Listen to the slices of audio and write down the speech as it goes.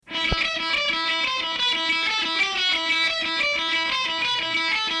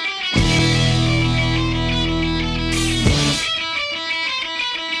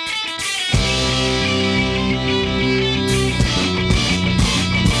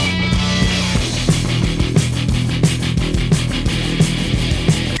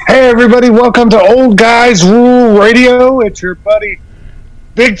Hey everybody, welcome to Old Guys Rule Radio. It's your buddy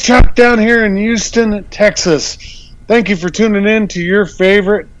Big Chuck down here in Houston, Texas. Thank you for tuning in to your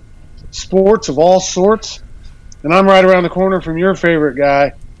favorite sports of all sorts. And I'm right around the corner from your favorite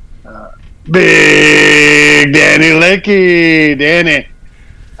guy, Big Danny Lakey. Danny,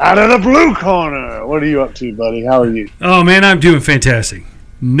 out of the blue corner. What are you up to, buddy? How are you? Oh, man, I'm doing fantastic.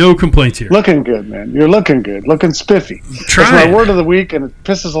 No complaints here. Looking good, man. You're looking good. Looking spiffy. Trying. That's my word of the week, and it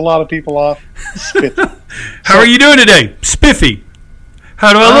pisses a lot of people off. Spiffy. How are you doing today? Spiffy.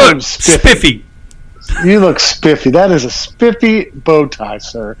 How do I look? Spiffy. You look spiffy. That is a spiffy bow tie,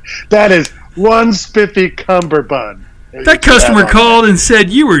 sir. That is one spiffy cummerbund. That customer called and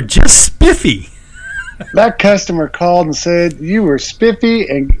said you were just spiffy. That customer called and said you were spiffy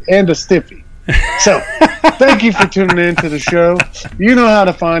and a stiffy. So, thank you for tuning in to the show. You know how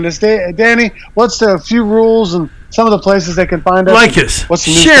to find us. Danny, what's the few rules and some of the places they can find us? Like us. What's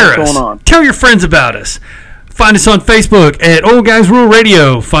the new Share stuff us. going on? Tell your friends about us. Find us on Facebook at Old Guys Rule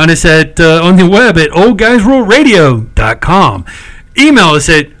Radio. Find us at on the web at oldguysruleradio.com. Email us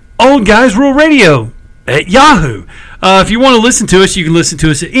at oldguysruleradio@yahoo. If you want to listen to us, you can listen to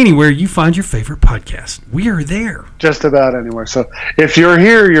us anywhere you find your favorite podcast. We are there. Just about anywhere. So if you're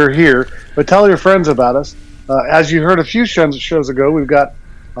here, you're here. But tell your friends about us. As you heard a few shows ago, we've got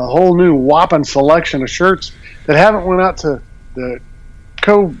a whole new whopping selection of shirts that haven't went out to the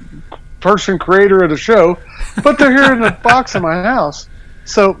co-person creator of the show, but they're here in the box in my house.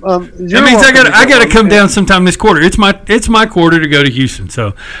 So that means I got to come down sometime this quarter. It's my quarter to go to Houston,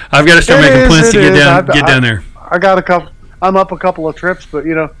 so I've got to start making plans to get down there. I got a couple. I'm up a couple of trips, but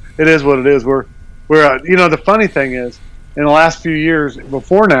it is what it is. We're the funny thing is, in the last few years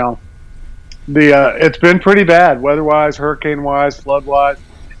before now, it's been pretty bad weather-wise, hurricane-wise, flood-wise,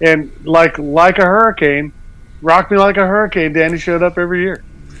 and like a hurricane, rock me like a hurricane. Danny showed up every year.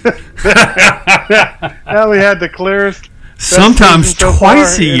 Now we had the clearest. Sometimes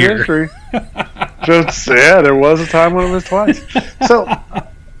twice a year. There was a time when it was twice. So,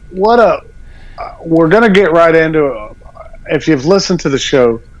 we're going to get right into if you've listened to the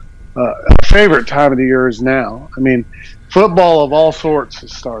show, our favorite time of the year is now. I mean, football of all sorts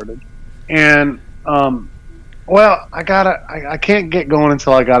has started. And, I can't get going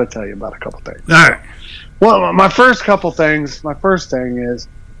until I got to tell you about a couple things. All right. Well, my first thing is,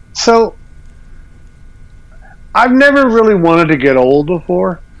 so I've never really wanted to get old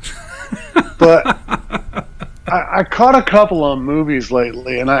before, but I caught a couple of movies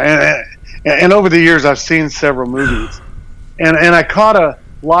lately, and over the years I've seen several movies, and I caught a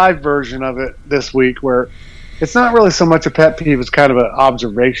live version of it this week where it's not really so much a pet peeve, it's kind of an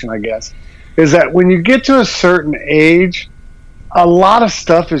observation, I guess, is that when you get to a certain age, a lot of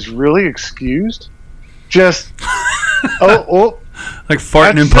stuff is really excused. Just like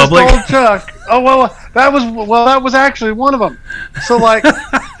farting in public. Old Chuck. That was actually one of them. So like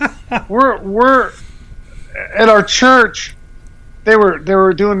we're at our church. They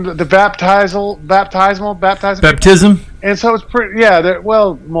were doing the baptism, and so it's pretty. Yeah,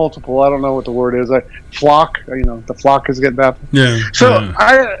 multiple. I don't know what the word is. Like flock. The flock is getting baptized. Yeah. So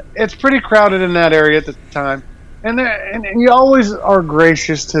it's pretty crowded in that area at the time, and you always are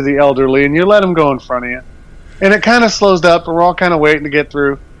gracious to the elderly, and you let them go in front of you, and it kind of slows up, and we're all kind of waiting to get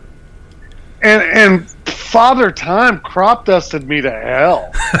through, and Father Time crop dusted me to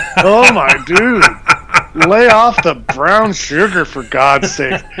hell. Oh my dude. Lay off the brown sugar, for God's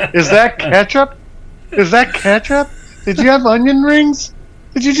sake. Is that ketchup? Did you have onion rings?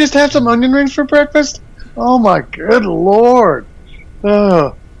 Did you just have some onion rings for breakfast? Oh, my good Lord.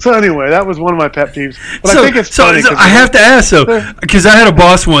 Oh. So anyway, that was one of my pet peeves. But I think it's funny. So I have to ask, because I had a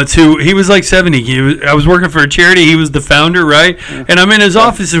boss once he was like 70. I was working for a charity. He was the founder, right? Yeah. And I'm in his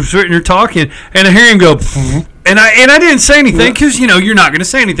office and sitting there talking, and I hear him go, and I didn't say anything because, you're not going to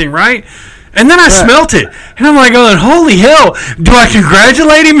say anything, right? And then I smelt it, and I'm like, going, holy hell, do I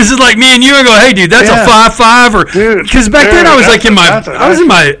congratulate him? Is it like me and you? I go, hey, dude, that's a 5-5, or because back then I was like in my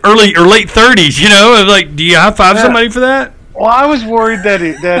early or late 30s, I was like, do you high five somebody for that? Well, I was worried that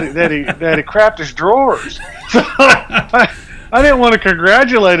he crapped his drawers. So I didn't want to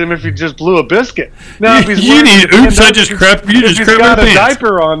congratulate him if he just blew a biscuit. Now, if he's I just crapped. You just crapped my pants. He's got a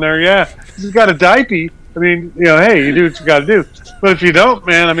diaper on there, yeah. He's got a diaper. I mean, hey, you do what you got to do. But if you don't,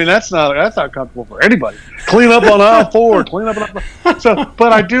 man, I mean, that's not comfortable for anybody. Clean up on aisle 4. So,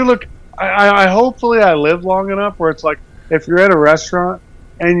 but I do look. I hopefully I live long enough where it's like if you're at a restaurant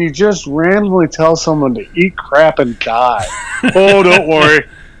and you just randomly tell someone to eat crap and die. Oh, don't worry.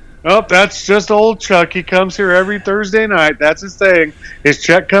 Oh, that's just old Chuck. He comes here every Thursday night. That's his thing. His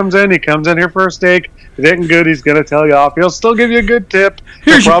check comes in. He comes in here for a steak. If it ain't good, he's going to tell you off. He'll still give you a good tip.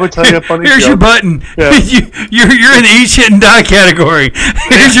 He'll probably tell you a funny Here's joke. your button. Yeah. You're in the eat, shit, and die category.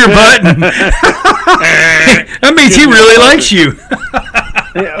 Here's your button. That means he really likes you.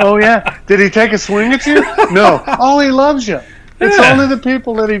 Oh, yeah. Did he take a swing at you? No. Oh, he loves you. It's only the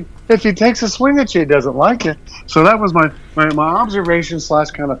people that if he takes a swing at you, he doesn't like you. So that was my observation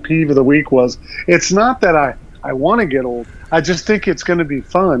 / kind of peeve of the week was, it's not that I want to get old. I just think it's going to be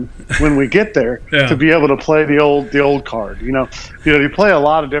fun when we get there to be able to play the old card. You play a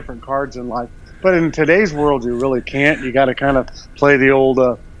lot of different cards in life, but in today's world, you really can't. You got to kind of play the old,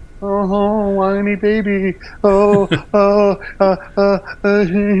 oh, whiny baby, I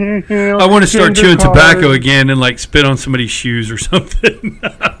want to start chewing tobacco again and like spit on somebody's shoes or something.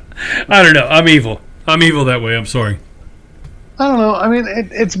 I don't know. I'm evil. I'm evil that way. I'm sorry. I don't know. I mean,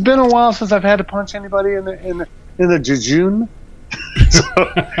 it's been a while since I've had to punch anybody in the jejune. So,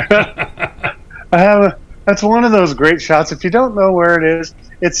 I have that's one of those great shots. If you don't know where it is,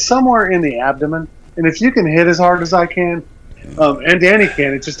 it's somewhere in the abdomen. And if you can hit as hard as I can, and Danny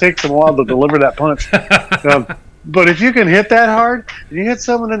can, it just takes them a while to deliver that punch. But if you can hit that hard, and you hit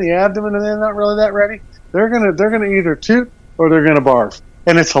someone in the abdomen and they're not really that ready, they're gonna either toot or they're gonna barf.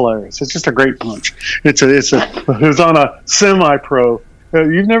 And it's hilarious. It's just a great punch. It was on a semi-pro.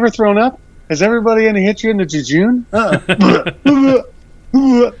 You've never thrown up? Has everybody hit you in the jejune? So,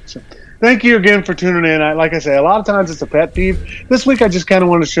 thank you again for tuning in. Like I say, a lot of times it's a pet peeve. This week I just kind of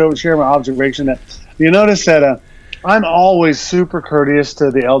want to share my observation that you notice that I'm always super courteous to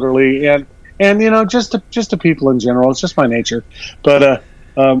the elderly and just to people in general. It's just my nature. But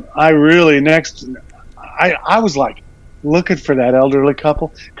I was like looking for that elderly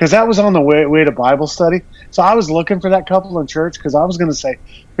couple because that was on the way to Bible study. So I was looking for that couple in church because I was going to say,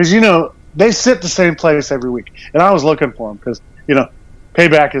 because they sit the same place every week, and I was looking for them because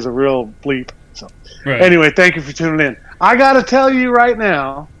payback is a real bleep. So Anyway, thank you for tuning in. I got to tell you right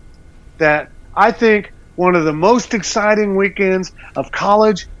now that I think one of the most exciting weekends of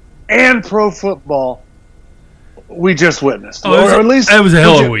college and pro football we just witnessed, or at least it was a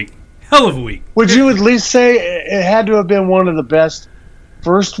hell of a week. Hell of a week. Would you at least say it had to have been one of the best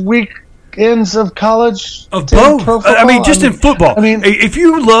first weekends of college? Of both. In football. If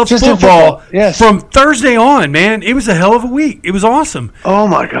you love football, yes. From Thursday on, man, it was a hell of a week. It was awesome. Oh,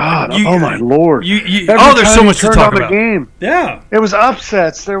 my God. Oh, my Lord. There's so much to talk about. The game. Yeah. It was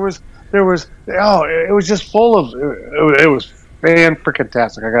upsets. It was just full of, it was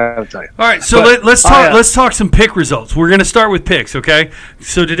fan-freaking-tastic, I gotta tell you. All right, so let's talk some pick results. We're going to start with picks, okay?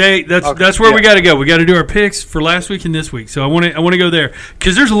 So today, that's where we got to go. We got to do our picks for last week and this week. So I want to go there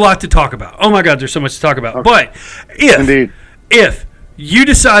because there's a lot to talk about. Oh my God, there's so much to talk about. Okay. But if you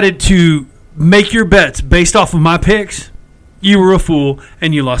decided to make your bets based off of my picks, you were a fool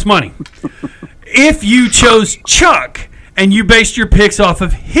and you lost money. If you chose Chuck and you based your picks off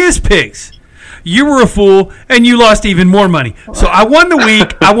of his picks, you were a fool, and you lost even more money. So I won the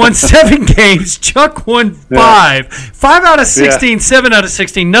week. I won 7 games. Chuck won 5. 5 out of 16, 7 out of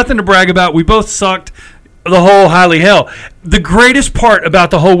 16. Nothing to brag about. We both sucked the whole highly hell. The greatest part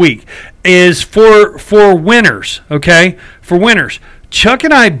about the whole week is for winners, okay? For winners. Chuck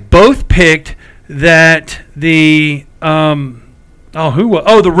and I both picked that the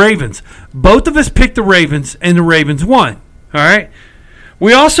the Ravens. Both of us picked the Ravens, and the Ravens won. All right?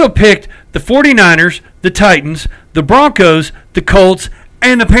 We also picked the 49ers, the Titans, the Broncos, the Colts,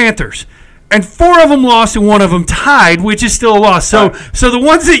 and the Panthers. And 4 of them lost and 1 of them tied, which is still a loss. So the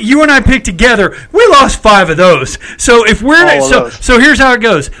ones that you and I picked together, we lost 5 of those. So if we're so here's how it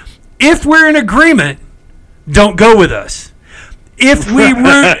goes. If we're in agreement, don't go with us.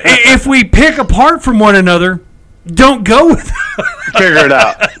 If we pick apart from one another, don't go with us. Figure it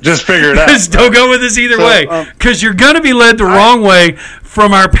out. Just figure it out. Just don't go with us either way. Because you're going to be led the wrong way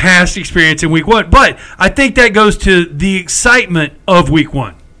from our past experience in week 1. But I think that goes to the excitement of week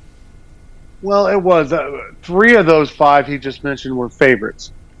 1. Well, it was. 3 of those 5 he just mentioned were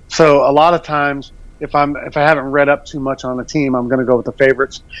favorites. So a lot of times, if I haven't read up too much on a team, I'm going to go with the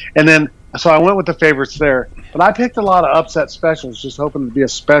favorites. And then, so I went with the favorites there. But I picked a lot of upset specials, just hoping to be a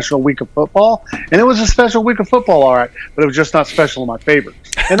special week of football. And it was a special week of football, all right, but it was just not special in my favor.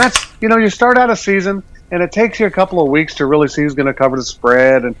 And that's, you start out a season, and it takes you a couple of weeks to really see who's going to cover the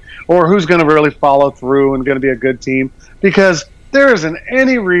spread or who's going to really follow through and going to be a good team. Because there isn't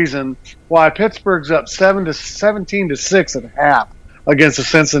any reason why Pittsburgh's up 17-6 at half against the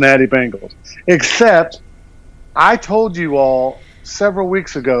Cincinnati Bengals. Except I told you all several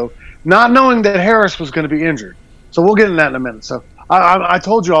weeks ago, not knowing that Harris was going to be injured. So we'll get into that in a minute. So I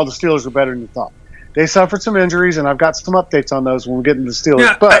told you all the Steelers were better than you thought. They suffered some injuries, and I've got some updates on those when we get into the Steelers.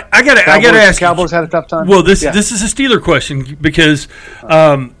 Yeah, but I gotta ask. Cowboys had a tough time. Well, this is a Steeler question because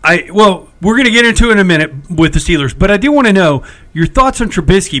we're gonna get into it in a minute with the Steelers, but I do want to know your thoughts on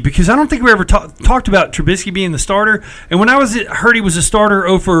Trubisky because I don't think we ever talked about Trubisky being the starter. And when I heard he was a starter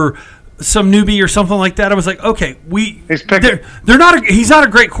over some newbie or something like that, I was like, okay, he's not a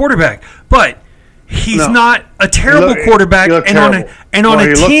great quarterback, but he's not a terrible quarterback, on a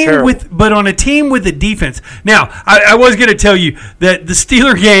team with a defense. Now, I was going to tell you that the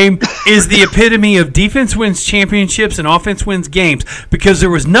Steeler game is the epitome of defense wins championships and offense wins games because there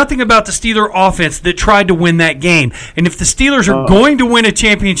was nothing about the Steeler offense that tried to win that game. And if the Steelers are going to win a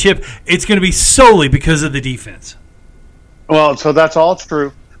championship, it's going to be solely because of the defense. Well, so that's all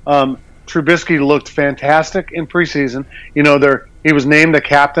true. Trubisky looked fantastic in preseason. He was named the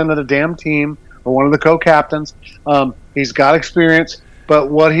captain of the damn team, or one of the co-captains. He's got experience, but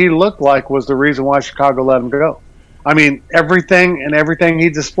what he looked like was the reason why Chicago let him go. I mean, everything he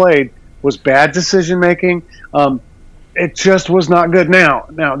displayed was bad decision-making. It just was not good. Now,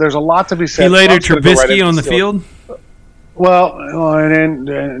 there's a lot to be said. He later Trubisky on the field? Well, and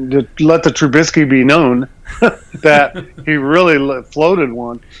to let the Trubisky be known that he really floated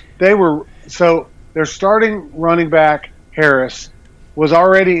one. Their starting running back, Harris, was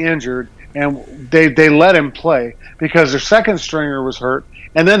already injured, and they let him play because their second stringer was hurt,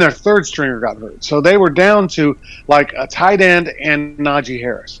 and then their third stringer got hurt. So they were down to like a tight end and Najee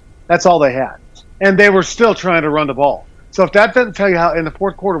Harris. That's all they had. And they were still trying to run the ball. So if that doesn't tell you how in the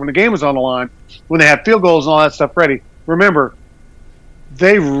fourth quarter when the game was on the line, when they had field goals and all that stuff ready, remember,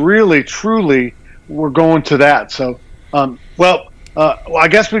 they really, truly were going to that. So, I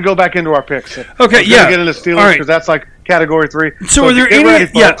guess we go back into our picks. Okay, yeah. Get into Steelers because that's like Category 3. So are there any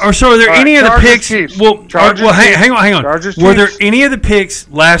of the picks? Chiefs. Hang on. Chargers, were there any of the picks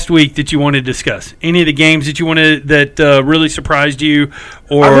last week that you want to discuss? Any of the games that you wanted that really surprised you?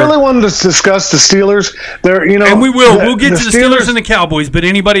 Or I really wanted to discuss the Steelers. And we'll get to the Steelers and the Cowboys. But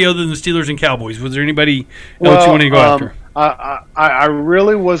anybody other than the Steelers and Cowboys? Was there anybody else you wanted to go after? I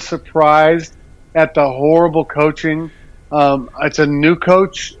really was surprised at the horrible coaching. It's a new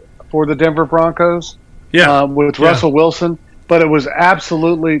coach for the Denver Broncos. Yeah, with Russell Wilson, but it was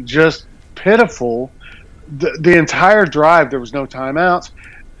absolutely just pitiful. The entire drive, there was no timeouts.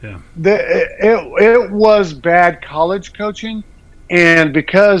 Yeah, it was bad college coaching, and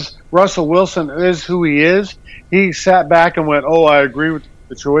because Russell Wilson is who he is, he sat back and went, "Oh, I agree with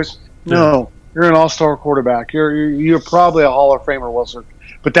the choice." Yeah. No, you're an all-star quarterback. You're probably a Hall of Famer, Wilson,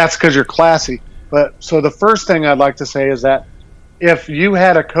 but that's because you're classy. But so the first thing I'd like to say is that if you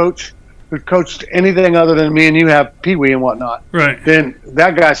had a coach who coached anything other than me and you have Pee Wee and whatnot, right? Then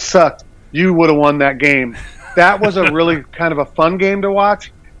that guy sucked. You would have won that game. That was a really kind of a fun game to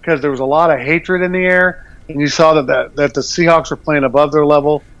watch because there was a lot of hatred in the air, and you saw that the Seahawks were playing above their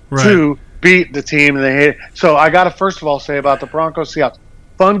level to beat the team, and they hate it. So I got to first of all say about the Broncos Seahawks,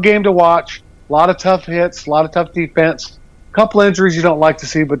 fun game to watch. A lot of tough hits, a lot of tough defense. A couple injuries you don't like to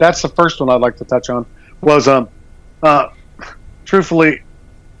see, but that's the first one I'd like to touch on. Was truthfully,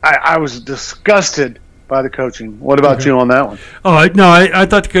 I was disgusted by the coaching. What about you on that one? Oh, no, I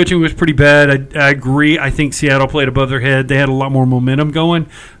thought the coaching was pretty bad. I agree. I think Seattle played above their head. They had a lot more momentum going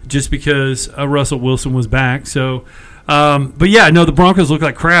just because Russell Wilson was back. So, but yeah, no, the Broncos look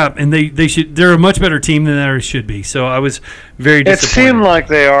like crap, and they're a much better team than they should be. So I was very disappointed. It seemed like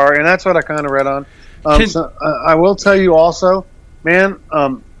they are, and that's what I kind of read on. I will tell you also, man,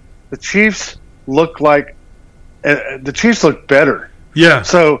 the Chiefs look better. Yeah.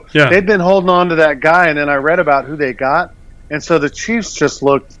 So they've been holding on to that guy, and then I read about who they got, and so the Chiefs just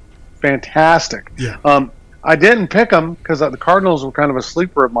looked fantastic. Yeah. I didn't pick them because the Cardinals were kind of a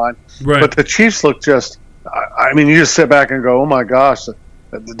sleeper of mine, but the Chiefs looked just. I mean, you just sit back and go, "Oh my gosh,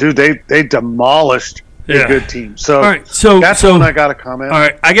 dude! They demolished a good team." So, all right, so that's when I got a comment. All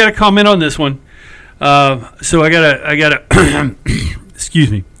right, I got a comment on this one. So I gotta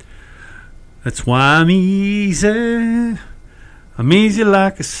excuse me. That's why I'm easy. I'm easy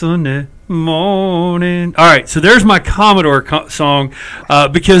like a Sunday morning. All right, so there's my Commodore song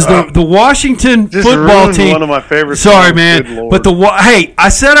because the Washington football team. One of my favorite. Sorry, songs. man, but hey, I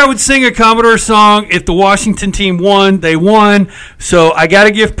said I would sing a Commodore song if the Washington team won. They won, so I got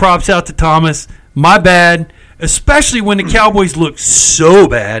to give props out to Thomas. My bad, especially when the Cowboys looked so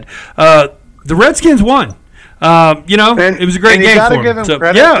bad. The Redskins won. It was a great game for them. You got to give them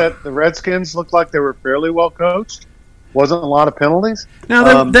credit that the Redskins looked like they were fairly well coached. Wasn't a lot of penalties.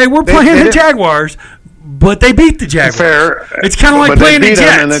 Now they were playing the Jaguars, but they beat the Jaguars. Fair. It's kind of like playing the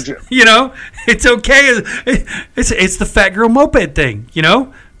Jets. The It's okay. It's the fat girl moped thing.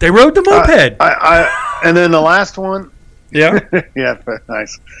 They rode the moped. And then the last one. Yeah. Yeah,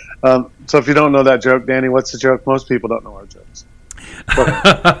 nice. So if you don't know that joke, Danny, what's the joke? Most people don't know our jokes.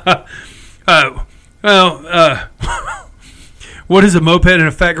 What does a moped and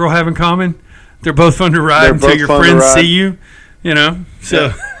a fat girl have in common? They're both fun to ride until your friends see you. So.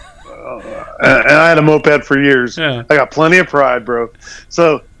 Yeah. And I had a moped for years. Yeah. I got plenty of pride, bro.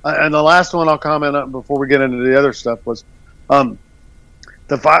 So, and the last one I'll comment on before we get into the other stuff was,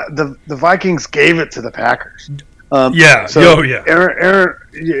 the Vikings gave it to the Packers. Aaron,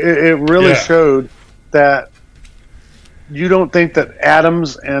 it really showed that you don't think that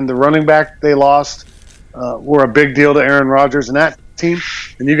Adams and the running back they lost were a big deal to Aaron Rodgers and that team,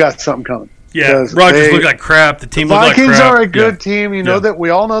 and you got something coming. Yeah, Rodgers looked like crap. The team looked like crap. Vikings are a good team. You know that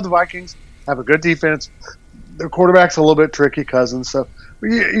we all know the Vikings have a good defense. Their quarterback's a little bit tricky, Cousins. So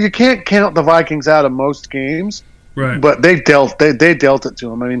you can't count the Vikings out of most games. Right. But they dealt it to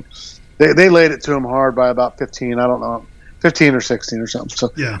them. I mean, they laid it to them hard by about 15. I don't know, 15 or 16 or something.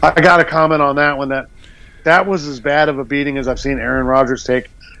 So I got to comment on that one. That was as bad of a beating as I've seen Aaron Rodgers take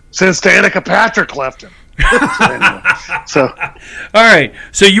since Danica Patrick left him. So, all right.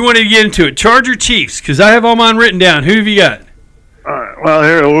 So you want to get into it? Charger Chiefs, because I have all mine written down. Who have you got? All right. Well,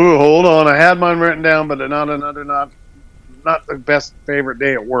 here, hold on. I had mine written down, but not the best favorite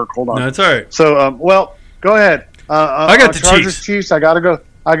day at work. Hold on. No, it's all right. So, go ahead. I got the Chargers, Chiefs. I gotta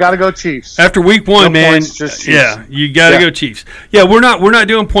go Chiefs. After week one, man. Points, just Chiefs. Yeah, you gotta go Chiefs. Yeah, we're not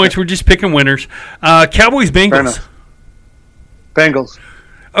doing points. We're just picking winners. Cowboys, Bengals. Bengals.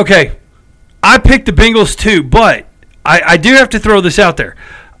 Okay, I picked the Bengals too, but I do have to throw this out there.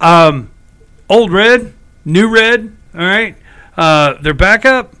 Old Red, new Red. All right, their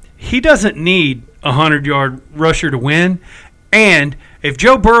backup. He doesn't need a 100-yard rusher to win, and if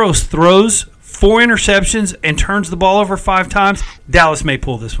Joe Burrows throws 4 interceptions and turns the ball over 5 times, Dallas may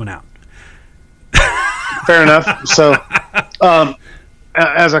pull this one out. Fair enough. So,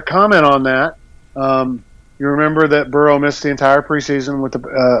 as a comment on that, you remember that Burrow missed the entire preseason with an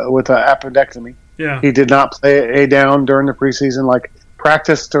appendectomy. Yeah. He did not play a down during the preseason, like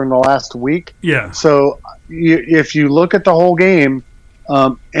practiced during the last week. Yeah. So, if you look at the whole game,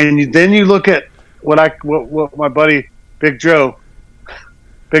 and then you look at what my buddy Big Joe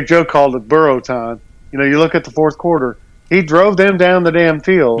called it Burrow time. You look at the fourth quarter. He drove them down the damn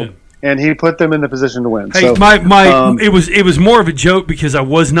field, and he put them in the position to win. Hey, so, it was more of a joke because I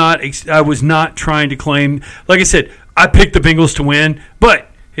was not trying to claim. Like I said, I picked the Bengals to win, but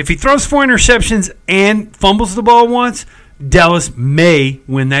if he throws 4 interceptions and fumbles the ball once, Dallas may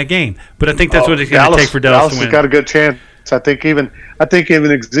win that game. But I think that's what it's going to take for Dallas to win. Has got a good chance. I think even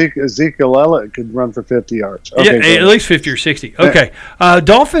Ezekiel Elliott could run for 50 yards. Okay, at least 50 or 60. Okay,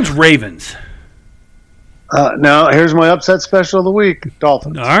 Dolphins, Ravens. Now here's my upset special of the week: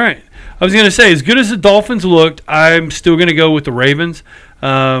 Dolphins. All right, I was going to say, as good as the Dolphins looked, I'm still going to go with the Ravens.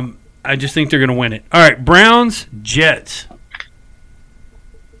 I just think they're going to win it. All right, Browns, Jets.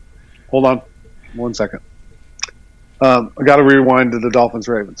 Hold on, 1 second. I got to rewind to the Dolphins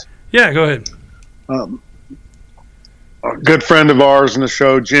Ravens. Yeah, go ahead. A good friend of ours in the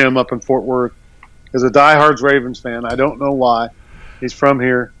show, Jim, up in Fort Worth, is a diehard Ravens fan. I don't know why. He's from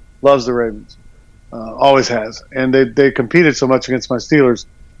here, loves the Ravens, always has. And they competed so much against my Steelers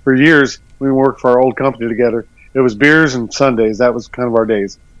for years. We worked for our old company together. It was beers and Sundays. That was kind of our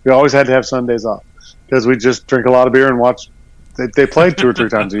days. We always had to have Sundays off because we just drink a lot of beer and watch. They played 2 or 3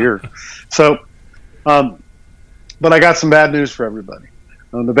 times a year. So, but I got some bad news for everybody.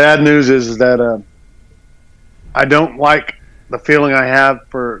 The bad news is that I don't like the feeling I have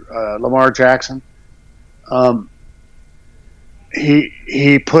for Lamar Jackson.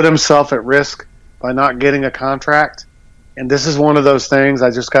 He put himself at risk by not getting a contract, and this is one of those things. I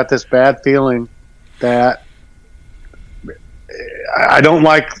just got this bad feeling that I don't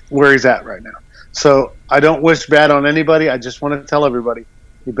like where he's at right now. So I don't wish bad on anybody. I just want to tell everybody,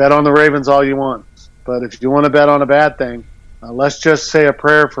 you bet on the Ravens all you want, but if you want to bet on a bad thing, let's just say a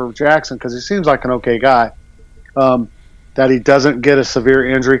prayer for Jackson because he seems like an okay guy. That he doesn't get a severe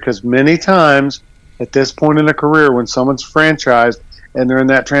injury because many times at this point in a career when someone's franchised and they're in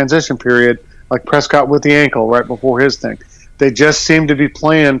that transition period, like Prescott with the ankle right before his thing, they just seem to be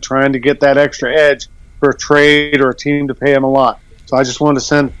playing trying to get that extra edge for a trade or a team to pay him a lot. So I just wanted to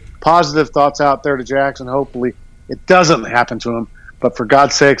send positive thoughts out there to Jackson. Hopefully it doesn't happen to him, but for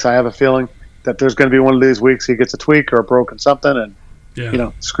God's sakes, I have a feeling that there's going to be one of these weeks he gets a tweak or a broken something and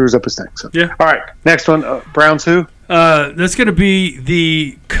screws up his thing. So. Yeah. All right, next one. Browns who? That's going to be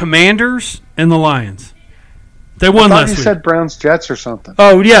the Commanders and the Lions. They won I thought last you week. said Browns Jets or something.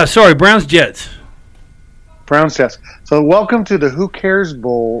 Oh, yeah, sorry, Browns Jets. Browns Jets. So welcome to the Who Cares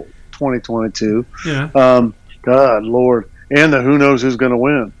Bowl 2022. Yeah. God, Lord. And the who knows who's going to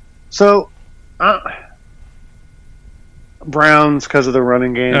win. So, Browns because of the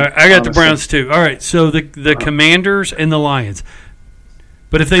running game. All right, I got the Browns too. All right, so the Commanders and the Lions.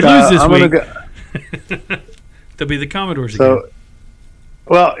 But if they lose this week, they'll be the Commodores again.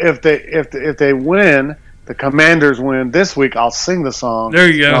 Well, if they win, the Commanders win this week, I'll sing the song. There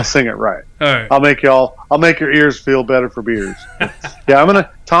you go. And I'll sing it right. All right. I'll make your ears feel better for beers. Yeah,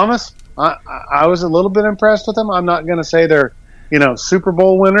 Thomas, I was a little bit impressed with them. I'm not gonna say they're, Super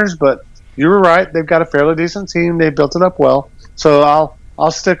Bowl winners, but you were right. They've got a fairly decent team. They built it up well. So I'll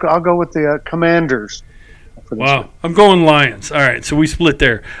go with the Commanders. Wow. I'm going Lions. All right, so we split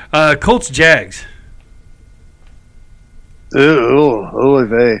there. Colts Jags.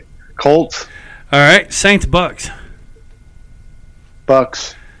 Ooh, Colts. All right, Saints Bucks.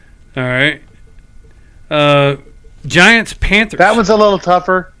 Bucks. All right. Giants Panthers. That one's a little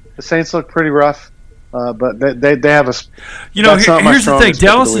tougher. The Saints look pretty rough. But they have a. Here's the thing.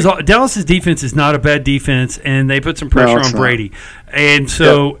 Dallas's defense is not a bad defense, and they put some pressure on Brady, and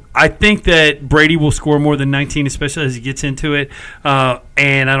so I think that Brady will score more than 19, especially as he gets into it.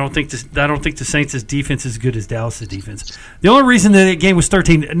 And I don't think the Saints' defense is as good as Dallas's defense. The only reason that game was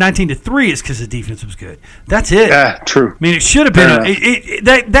 19-3 is because the defense was good. That's it. Yeah, true. I mean, it should have been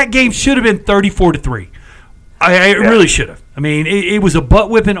that game should have been 34-3. It really should have. I mean, it was a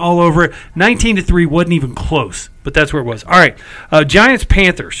butt whipping all over it. 19-3 wasn't even close, but that's where it was. All right, Giants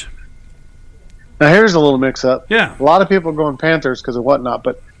Panthers. Now here's a little mix up. Yeah, a lot of people are going Panthers because of whatnot,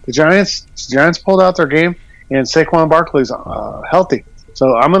 but the Giants pulled out their game, and Saquon Barkley's healthy,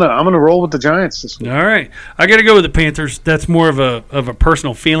 so I'm gonna roll with the Giants this week. All right, I got to go with the Panthers. That's more of a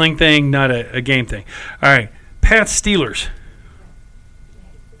personal feeling thing, not a game thing. All right, Pats Steelers.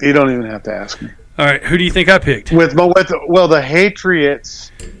 You don't even have to ask me. All right, who do you think I picked? The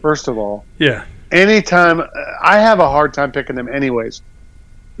Patriots, first of all. Yeah. Anytime, I have a hard time picking them anyways.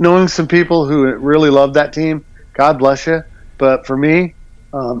 Knowing some people who really love that team, God bless you. But for me,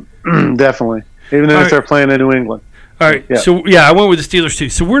 definitely. Even if they're playing in New England. All right, So I went with the Steelers too.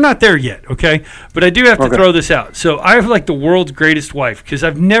 So we're not there yet, okay? But I do have to throw this out. So I have like the world's greatest wife because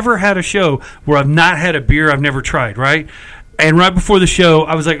I've never had a show where I've not had a beer I've never tried, right? And right before the show,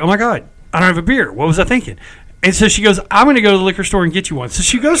 I was like, oh my God, I don't have a beer. What was I thinking? And so she goes, I'm going to go to the liquor store and get you one. So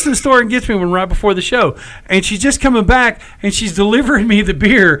she goes to the store and gets me one right before the show. And she's just coming back, and she's delivering me the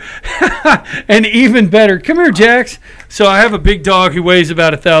beer. And even better, come here, Jax. So I have a big dog who weighs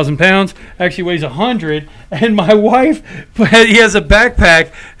about 1,000 pounds. Actually weighs 100. And my wife, he has a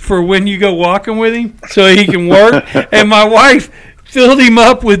backpack for when you go walking with him so he can work. And my wife filled him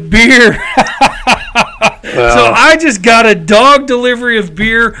up with beer. So I just got a dog delivery of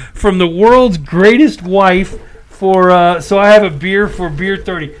beer from the world's greatest wife so I have a beer for Beer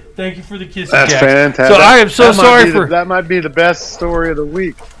 30. Thank you for the kiss. That's fantastic. So I am so sorry for that. Might be the best story of the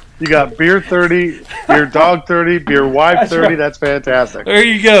week. You got Beer 30, Beer Dog 30, Beer Wife 30. Right. That's fantastic. There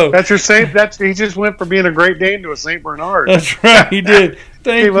you go. That's your Saint. He just went from being a Great Dane to a Saint Bernard. That's right. He did.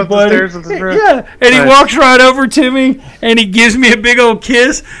 Thank you, buddy. Yeah, and he walks right over to me, and he gives me a big old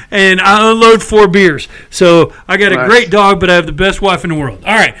kiss, and I unload 4 beers. So I got a great dog, but I have the best wife in the world.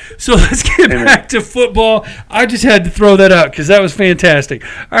 All right, so let's get back to football. I just had to throw that out because that was fantastic.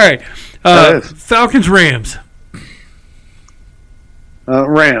 All right, Falcons-Rams.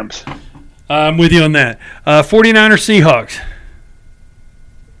 Rams. I'm with you on that. 49ers-Seahawks.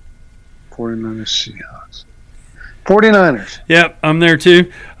 49ers-Seahawks. 49ers. Yep, I'm there too.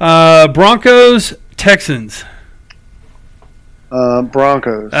 Broncos-Texans.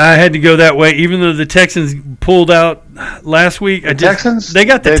 Broncos. I had to go that way, even though the Texans pulled out last week. Texans? They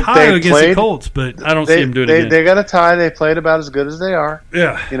got the tie against the Colts, but I don't see them doing it again. They got a tie. They played about as good as they are.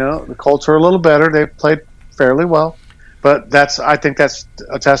 Yeah. The Colts are a little better. They played fairly well. But I think that's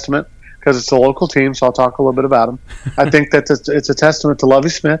a testament, because it's a local team, so I'll talk a little bit about them. I think that it's a testament to Lovie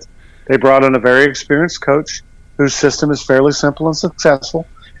Smith. They brought in a very experienced coach whose system is fairly simple and successful,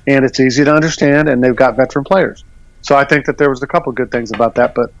 and it's easy to understand, and they've got veteran players. So I think that there was a couple good things about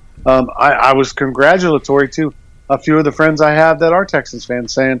that. But I was congratulatory to a few of the friends I have that are Texans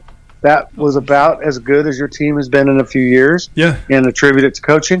fans, saying that was about as good as your team has been in a few years. Yeah. And attribute it to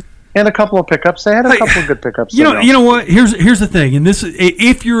coaching. And a couple of pickups. They had a couple of good pickups. You know what? Here's the thing. And this,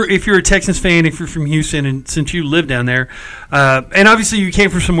 if you're a Texans fan, if you're from Houston, and since you live down there, and obviously you came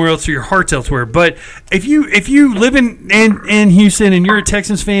from somewhere else, so your heart's elsewhere. But if you live in Houston and you're a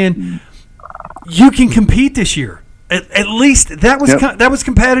Texans fan, you can compete this year. At least that was that was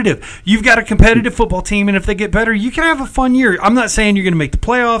competitive. You've got a competitive football team, and if they get better, you can have a fun year. I'm not saying you're going to make the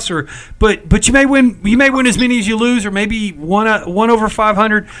playoffs, but you may win. You may win as many as you lose, or maybe one over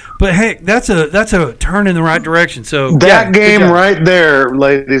 500. But hey, that's a turn in the right direction. So that game right there,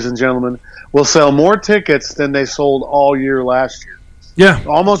 ladies and gentlemen, will sell more tickets than they sold all year last year. Yeah,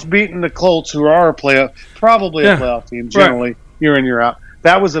 almost beating the Colts, who are probably a playoff team generally, year in year out.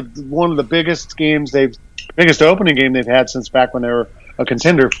 That was one of the biggest games biggest opening game they've had since back when they were a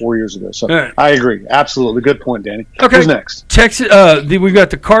contender 4 years ago. So I agree. Absolutely. Good point, Danny. Okay. Who's next? Texas. We've got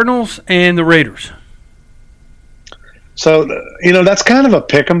the Cardinals and the Raiders. So, that's kind of a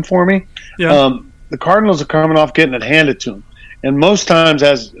pick 'em for me. Yeah. The Cardinals are coming off getting it handed to them. And most times,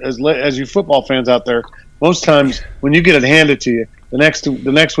 as you football fans out there, most times when you get it handed to you, the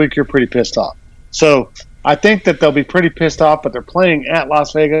next week you're pretty pissed off. So I think that they'll be pretty pissed off, but they're playing at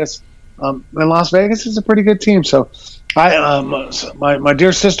Las Vegas. And Las Vegas is a pretty good team. So my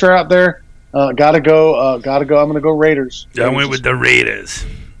dear sister out there, gotta go. I'm going to go Raiders. I went with the Raiders.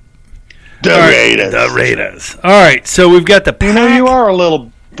 The Raiders. All right. So we've got the Pack. You are a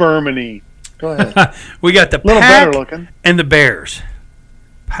little Berman-y. Go ahead. We got the little Pack better looking. And the Bears.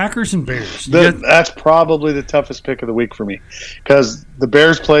 Packers and Bears. That's probably the toughest pick of the week for me because the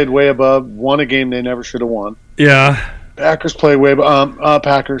Bears played way above, won a game they never should have won. Yeah. Packers played way above.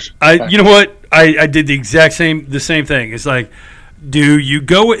 Packers. You know what? I did the same thing. It's like, do you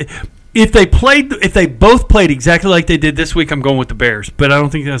go if they both played exactly like they did this week? I'm going with the Bears, but I don't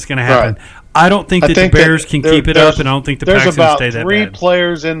think that's going to happen. Right. I don't think the Bears can keep it up, and I don't think the Packers can stay that bad. There's about 3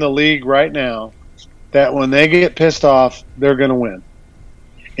 players in the league right now that when they get pissed off, they're going to win.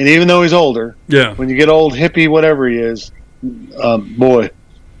 And even though he's older, when you get old hippie, whatever he is, boy,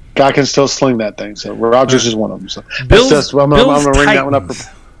 guy can still sling that thing. So Rodgers is one of them. So I'm going to ring that one up.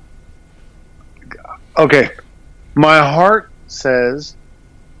 Okay, my heart says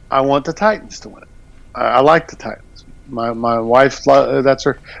I want the Titans to win. I like the Titans. My wife, that's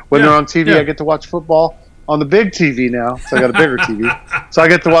her. When they're on TV, I get to watch football on the big TV now. So I got a bigger TV. So I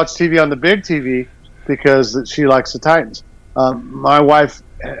get to watch TV on the big TV because she likes the Titans. My wife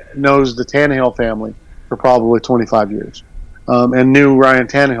knows the Tannehill family for probably 25 years and knew Ryan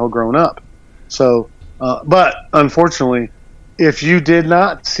Tannehill growing up. So, but unfortunately, if you did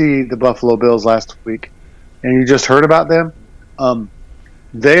not see the Buffalo Bills last week and you just heard about them,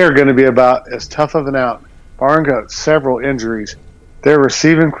 they are going to be about as tough of an out. Barn got several injuries. Their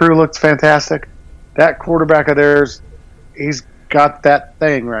receiving crew looks fantastic. That quarterback of theirs, he's got that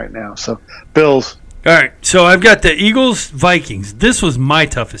thing right now. So, Bills. All right, so I've got the Eagles, Vikings. This was my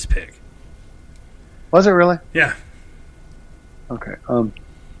toughest pick. Was it really? Yeah. Okay.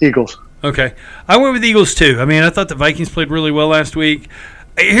 Eagles. Okay. I went with Eagles too. I mean, I thought the Vikings played really well last week.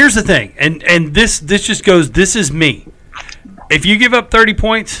 Here's the thing, and this just goes, this is me. If you give up 30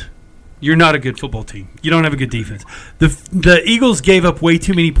 points, you're not a good football team. You don't have a good defense. The Eagles gave up way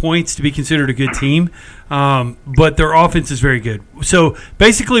too many points to be considered a good team, but their offense is very good. So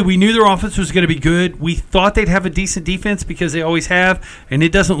basically, we knew their offense was going to be good. We thought they'd have a decent defense because they always have, and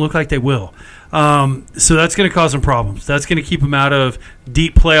it doesn't look like they will. So that's going to cause them problems. That's going to keep them out of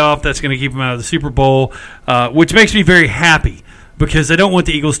deep playoff. That's going to keep them out of the Super Bowl, which makes me very happy, because I don't want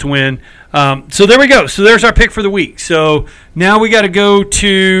the Eagles to win. So there we go. So there's our pick for the week. So now we got to go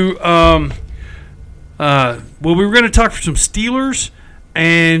to we were going to talk for some Steelers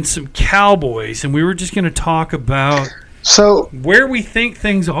and some Cowboys, and we were just going to talk about where we think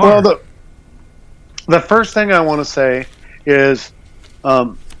things are. Well, the first thing I want to say is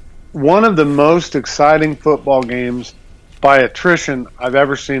one of the most exciting football games by attrition I've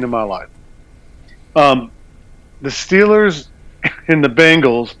ever seen in my life. The Steelers and the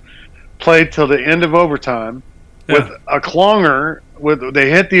Bengals played till the end of overtime with a clonger. They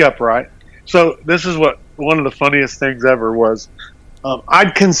hit the upright. So this is what one of the funniest things ever was.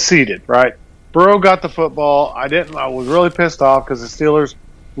 I'd conceded, right? Burrow got the football. I didn't. I was really pissed off because the Steelers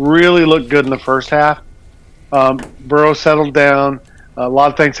really looked good in the first half. Burrow settled down. A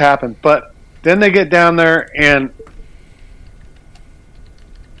lot of things happened, but then they get down there and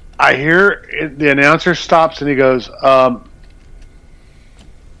I hear the announcer stops and he goes,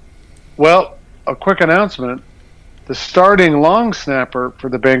 well, a quick announcement. The starting long snapper for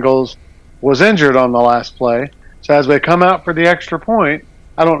the Bengals was injured on the last play. So as they come out for the extra point,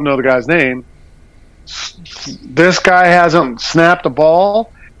 I don't know the guy's name. This guy hasn't snapped a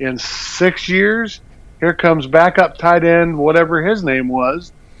ball in 6 years. Here comes backup tight end, whatever his name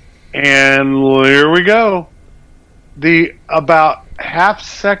was. And here we go. The about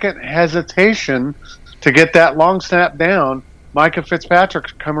half-second hesitation to get that long snap down, Micah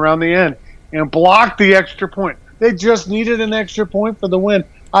Fitzpatrick come around the end and blocked the extra point. They just needed an extra point for the win.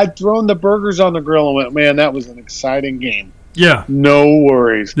 I'd thrown the burgers on the grill and went, man, that was an exciting game. Yeah. No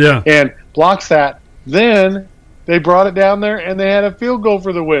worries. Yeah. And blocks that. Then they brought it down there, and they had a field goal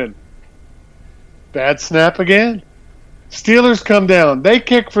for the win. Bad snap again. Steelers come down. They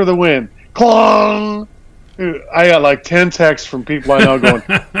kick for the win. Clong! Dude, I got like 10 texts from people I know going,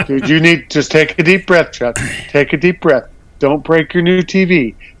 dude, you need to just take a deep breath, Chuck. Take a deep breath. Don't break your new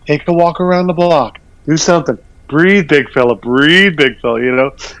TV. Take a walk around the block. Do something. Breathe, big fella. Breathe, big fella, you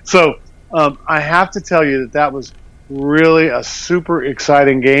know? So I have to tell you that was really a super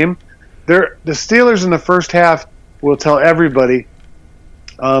exciting game. The Steelers in the first half will tell everybody,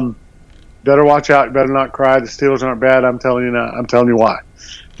 better watch out. Better not cry. The Steelers aren't bad. I'm telling you now. I'm telling you why.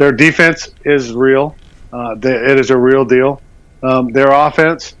 Their defense is real. It is a real deal. Their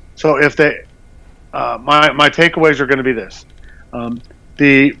offense. So if they, my takeaways are going to be this: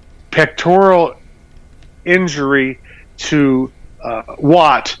 the pectoral injury to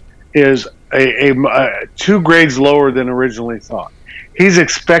Watt is a 2 grades lower than originally thought. He's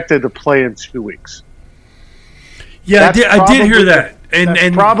expected to play in 2 weeks. Yeah, I did hear that.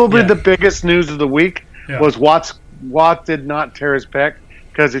 And probably the biggest news of the week was Watt did not tear his pec,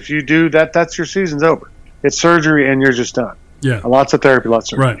 because if you do that, that's your season's over. It's surgery and you're just done. Yeah, lots of therapy,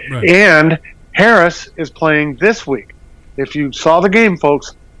 lots of surgery. Right. And Harris is playing this week. If you saw the game,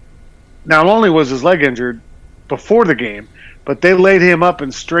 folks, not only was his leg injured before the game, but they laid him up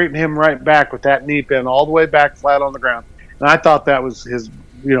and straightened him right back with that knee bend all the way back flat on the ground. And I thought that was his,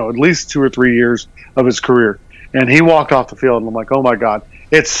 at least 2 or 3 years of his career. And he walked off the field, and I'm like, oh, my God.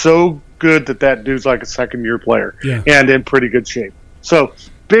 It's so good that dude's like a second-year player and in pretty good shape. So,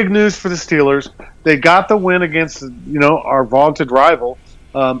 big news for the Steelers. They got the win against, our vaunted rival.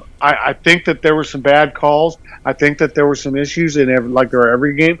 I think that there were some bad calls. I think that there were some issues like there are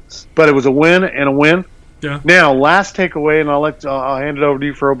every game. But it was a win and a win. Yeah. Now, last takeaway, and I'll hand it over to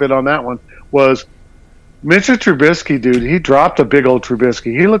you for a bit on that one, was Mitchell Trubisky, dude. He dropped a big old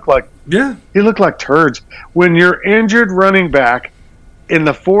Trubisky. He looked like turds. When you're injured running back in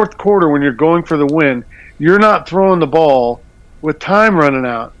the fourth quarter, when you're going for the win, you're not throwing the ball with time running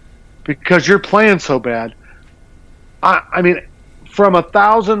out because you're playing so bad. I mean, from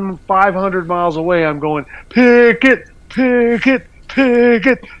 1,500 miles away, I'm going, pick it.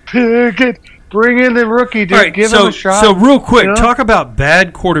 Bring in the rookie, dude. Right, Give him a shot. So real quick, talk about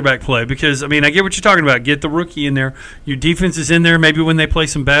bad quarterback play, because, I mean, I get what you're talking about. Get the rookie in there. Your defense is in there. Maybe when they play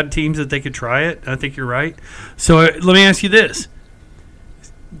some bad teams that they could try it. I think you're right. So let me ask you this.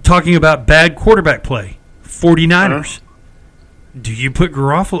 Talking about bad quarterback play, 49ers. Do you put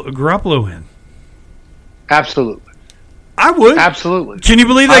Garoppolo in? Absolutely. I would. Absolutely. Can you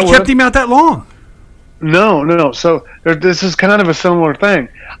believe they kept him out that long? No. So this is kind of a similar thing.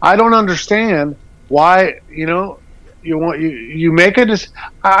 I don't understand why, you make it.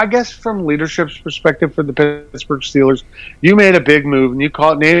 I guess from leadership's perspective for the Pittsburgh Steelers, you made a big move and you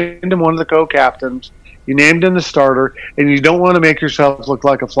named him one of the co-captains. You named him the starter, and you don't want to make yourself look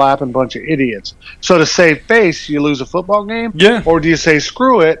like a flapping bunch of idiots. So to save face, you lose a football game? Yeah. Or do you say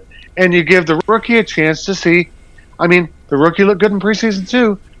screw it and you give the rookie a chance to see? I mean, the rookie looked good in preseason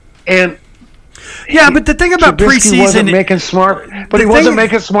too, and but the thing about Trubisky preseason, wasn't making smart, but he wasn't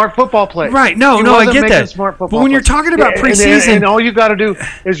making smart football plays. Right? No, I get that. But when you're talking about preseason, and all you got to do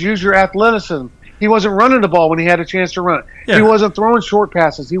is use your athleticism. He wasn't running the ball when he had a chance to run. Yeah. He wasn't throwing short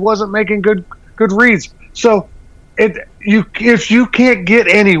passes. He wasn't making good reads. So if you can't get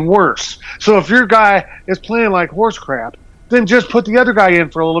any worse, so if your guy is playing like horse crap, then just put the other guy in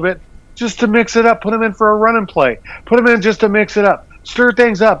for a little bit just to mix it up. Put him in for a running play. Put him in just to mix it up. Stir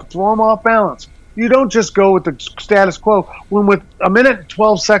things up. Throw him off balance. You don't just go with the status quo when with a minute and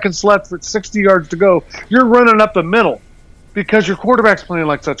 12 seconds left for 60 yards to go, you're running up the middle because your quarterback's playing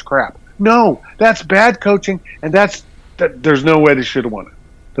like such crap. No, that's bad coaching, and there's no way they should have won it.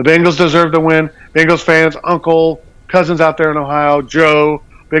 The Bengals deserve the win. Bengals fans, uncle, cousins out there in Ohio, Joe,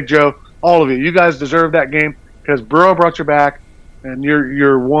 Big Joe, all of you. You guys deserve that game because Burrow brought you back, and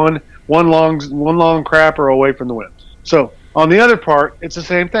you're one long crapper away from the win. So on the other part, it's the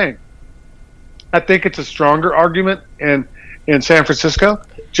same thing. I think it's a stronger argument in San Francisco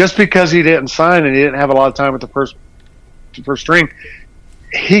just because he didn't sign and he didn't have a lot of time with the first string.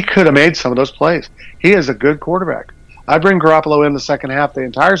 He could have made some of those plays. He is a good quarterback. I bring Garoppolo in the second half, the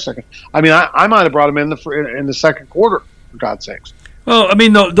entire second. I mean, I might have brought him in the second quarter, for God's sakes. Well, I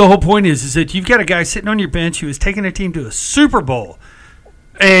mean, the whole point is that you've got a guy sitting on your bench who is taking a team to a Super Bowl,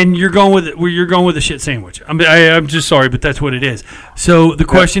 and you're going with a shit sandwich. I'm just sorry, but that's what it is. So the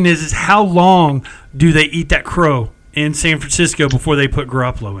question is how long do they eat that crow in San Francisco before they put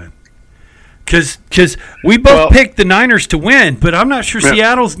Garoppolo in? Because we both picked the Niners to win, but I'm not sure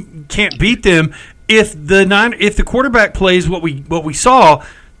Seattle can't beat them if the quarterback plays what we saw.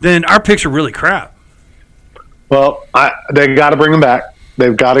 Then our picks are really crap. Well, they got to bring him back.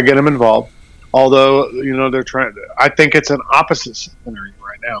 They've got to get him involved. Although they're trying. I think it's an opposite scenario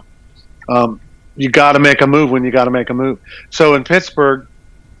right now. You got to make a move when you got to make a move. So in Pittsburgh,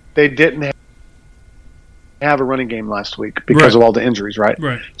 they didn't have a running game last week because of all the injuries, right?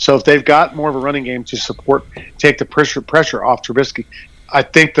 Right. So if they've got more of a running game to take the pressure off Trubisky, I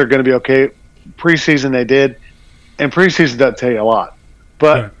think they're going to be okay. Preseason they did, and preseason doesn't tell you a lot.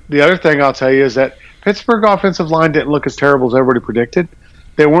 But the other thing I'll tell you is that Pittsburgh offensive line didn't look as terrible as everybody predicted.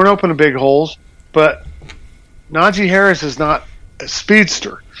 They weren't opening big holes, but Najee Harris is not a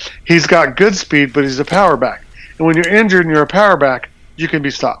speedster. He's got good speed, but he's a power back. And when you're injured and you're a power back, you can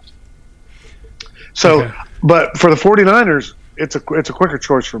be stopped. So, but for the 49ers, it's a quicker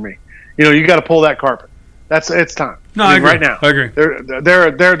choice for me. You got to pull that carpet. It's time. No, I agree. Right now. I agree.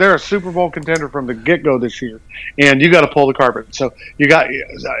 They're a Super Bowl contender from the get-go this year, and you got to pull the carpet. So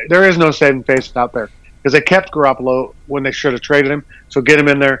there is no saving face out there because they kept Garoppolo when they should have traded him. So get him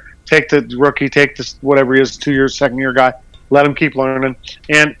in there, take the rookie, take this whatever he is, 2 year, second year guy, let him keep learning,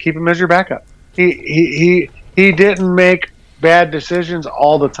 and keep him as your backup. He didn't make bad decisions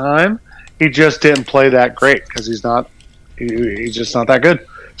all the time. He just didn't play that great because he's just not that good.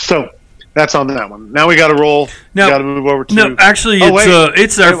 So that's on that one. Now we got to roll. Now, we got to move over to. No, actually,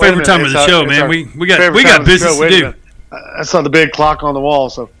 it's our favorite time of the show, man. We got business to do. I saw the big clock on the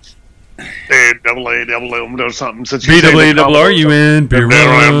wall, so. double something. BWRUN beer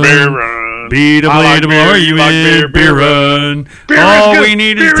run. BWRUN beer run. All we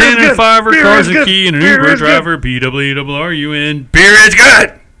need is 10 and 5 cars, a key, and an Uber driver. BWRUN beer is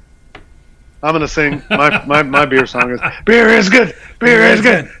good. I'm gonna sing my beer song is beer is good, beer is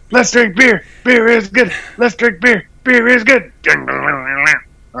good. Let's drink beer. Beer is good. Let's drink beer. Beer is good.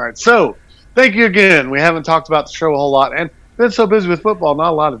 All right, so thank you again. We haven't talked about the show a whole lot, and been so busy with football, not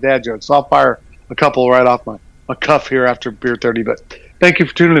a lot of dad jokes. So I'll fire a couple right off my cuff here after Beer 30. But thank you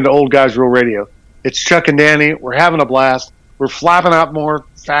for tuning into Old Guys Rule Radio. It's Chuck and Danny. We're having a blast. We're flapping out more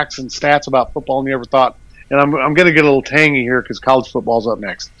facts and stats about football than you ever thought. And I'm going to get a little tangy here because college football's up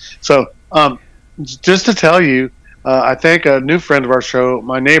next. So just to tell you, I think a new friend of our show,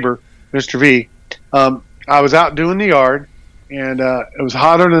 my neighbor, Mr. V, I was out doing the yard, and it was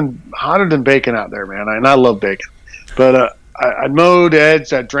hotter than bacon out there, man. And I love bacon. But I'd mowed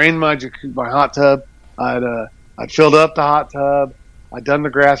edge. I'd drained my hot tub. I'd filled up the hot tub. I'd done the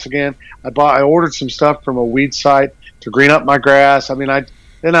grass again. I ordered some stuff from a weed site to green up my grass. I mean, I'd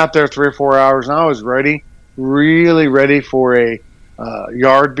been out there 3 or 4 hours, and I was ready, really ready for a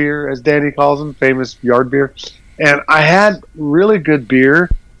yard beer, as Danny calls them, famous yard beer. And I had really good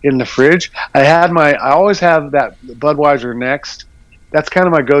beer in the fridge. I always have that Budweiser Next. That's kind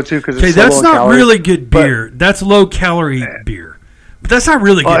of my go-to because it's that's not really good beer. That's low-calorie beer. But that's not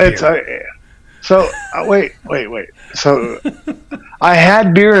really good beer. Wait. So I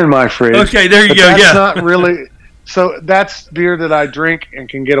had beer in my fridge. Okay, there you go. That's not really. So that's beer that I drink and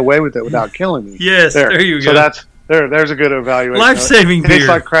can get away with it without killing me. Yes, there you go. So that's there's a good evaluation. Life-saving beer. Tastes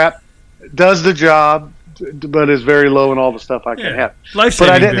like crap. Does the job, but is very low in all the stuff I can have.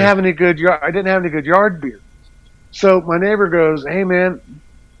 Life-saving But I didn't have any good yard beer. So my neighbor goes, "Hey man,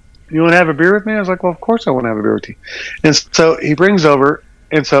 you want to have a beer with me?" I was like, "Well, of course I want to have a beer with you." And so he brings over,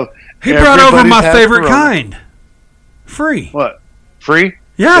 and so he brought over my favorite kind. Free. What? Free?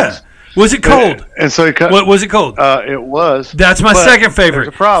 Yeah. Yes. Was it cold? And so he cut. What was it cold? It was. That's my second favorite.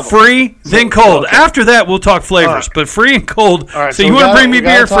 There's a problem. Free, then cold. Okay. After that, we'll talk flavors. But free and cold. All right, so you want to bring me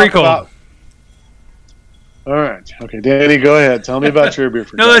beer, free, cold. All right. Okay, Danny, go ahead. Tell me about your beer.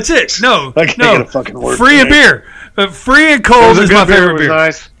 No, that's it. No, I can't get a fucking word free and beer. Free and cold is my favorite beer. It was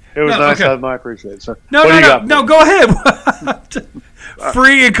nice. It was nice. I appreciate it. So, no. Go ahead.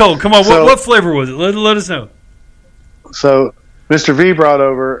 Free and cold. Come on. What flavor was it? Let us know. So, Mr. V brought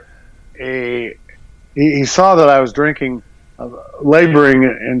over he saw that I was drinking, laboring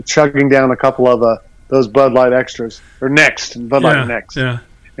and chugging down a couple of those Bud Light Extras, or Next, and Bud Light Next. Yeah.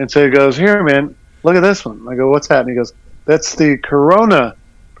 And so he goes, "Here, man, look at this one." I go, "What's that?" And he goes, "That's the Corona.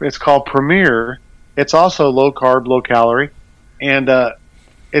 It's called Premier. It's also low carb, low calorie, and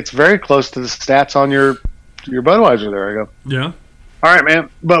it's very close to the stats on your Budweiser." There, I go, "Yeah, all right, man.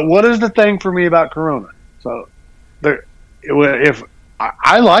 But what is the thing for me about Corona? So, if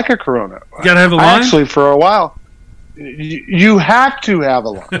I like a Corona, you gotta have a lime. Actually, for a while, you have to have a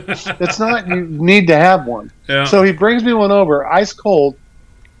lime. It's not you need to have one. Yeah. So he brings me one over, ice cold.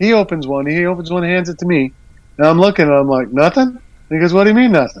 He opens one, hands it to me, and I'm looking, and I'm like, nothing. And he goes, "What do you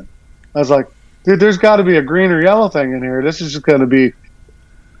mean nothing?" I was like, dude, there's got to be a green or yellow thing in here. This is just going to be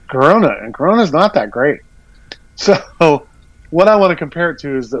Corona, and Corona's not that great. So what I want to compare it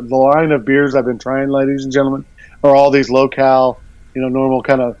to is the line of beers I've been trying, ladies and gentlemen, are all these low-cal, normal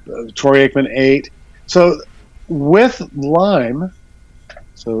kind of Troy Aikman 8. So with lime,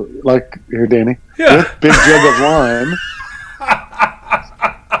 so like here, Danny, with big jug of lime.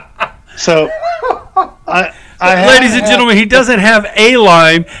 So ladies and gentlemen, he doesn't have a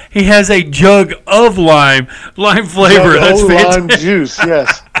lime. He has a jug of lime flavor. That's lime juice,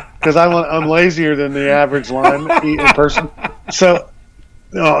 yes. Because I'm lazier than the average lime eating person. So,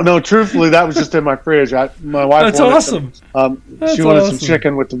 no, truthfully, that was just in my fridge. My wife That's awesome. She wanted some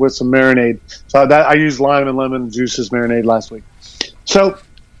chicken with some marinade. So I used lime and lemon juice as marinade last week. So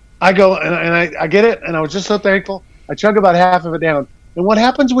I go and I get it, and I was just so thankful. I chug about half of it down. And what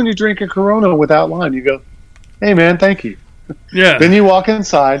happens when you drink a Corona without lime? You go, hey, man, thank you. Yeah. Then you walk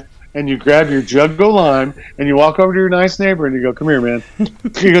inside, and you grab your jug of lime, and you walk over to your nice neighbor, and you go, come here, man.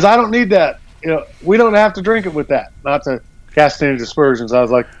 He goes, I don't need that. We don't have to drink it with that. Not to cast any dispersions. I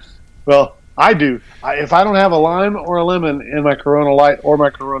was like, well, I do. If I don't have a lime or a lemon in my Corona Light or my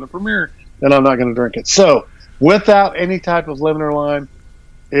Corona Premier, then I'm not going to drink it. So without any type of lemon or lime,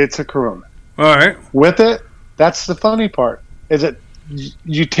 it's a Corona. All right. With it, that's the funny part, is that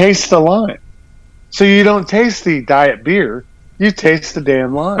you taste the lime. So you don't taste the diet beer. You taste the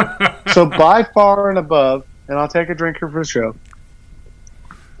damn lime. So by far and above, and I'll take a drinker for the show.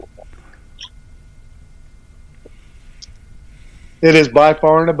 It is by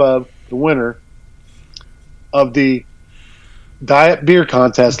far and above the winner of the diet beer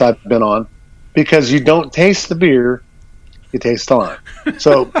contest I've been on, because you don't taste the beer, you taste the lime.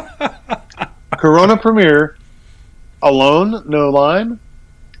 So Corona Premier alone, no lime.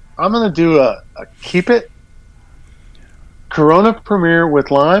 I'm going to do a keep it. Corona Premier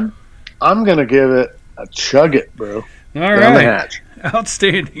with lime. I'm going to give it a chug it, bro. All right.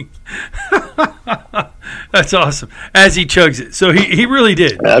 Outstanding. That's awesome. As he chugs it. So he really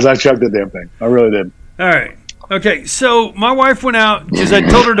did. As I chugged the damn thing. I really did. All right. Okay, so my wife went out because I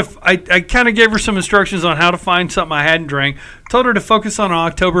told her I kind of gave her some instructions on how to find something I hadn't drank. Told her to focus on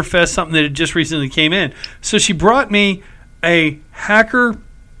Oktoberfest, something that had just recently came in. So she brought me a Hacker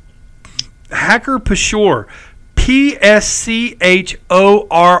Pschorr,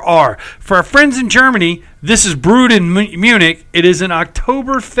 Pschorr. For our friends in Germany, this is brewed in Munich. It is an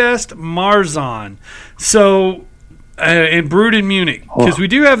Oktoberfest Marzen. So, and brewed in Munich. Because we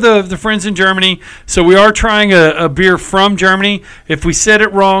do have the friends in Germany. So we are trying a beer from Germany. If we said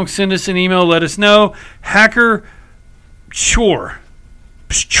it wrong, send us an email. Let us know. Hacker Pschorr.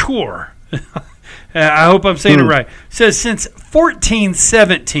 I hope I'm saying it right. It says since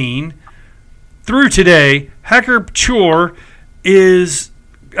 1417 through today, Hacker Pschorr is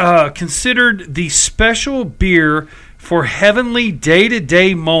considered the special beer for heavenly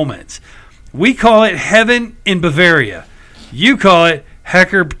day-to-day moments. We call it Heaven in Bavaria. You call it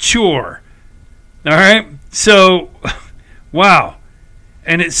Hacker Pschorr. All right? So, wow.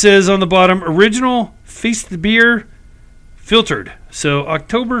 And it says on the bottom, original Feast beer filtered. So,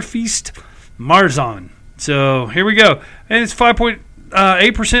 Oktoberfest Marzen. So, here we go. And it's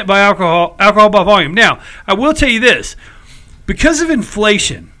 5.8% by alcohol by volume. Now, I will tell you this. Because of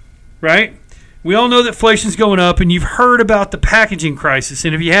inflation, right? We all know that inflation's going up, and you've heard about the packaging crisis.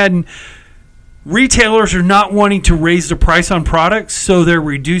 And if you hadn't, retailers are not wanting to raise the price on products, so they're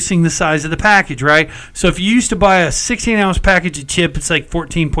reducing the size of the package, right? So if you used to buy a 16-ounce package of chip, it's like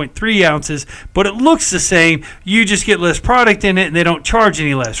 14.3 ounces, but it looks the same. You just get less product in it, and they don't charge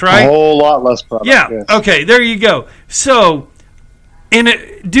any less, right? A whole lot less product. Yeah, yes. Okay, there you go. So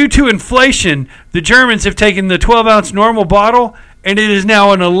due to inflation, the Germans have taken the 12-ounce normal bottle, and it is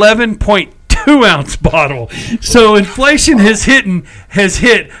now an 11.2-ounce bottle. So inflation has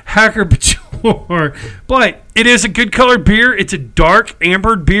hit Hacker Pschorr. But it is a good colored beer. It's a dark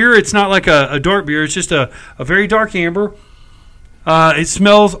ambered beer. It's not like a dark beer. It's just a very dark amber. It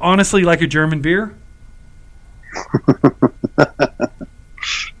smells honestly like a German beer.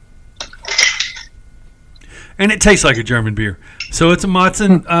 And it tastes like a German beer. So it's a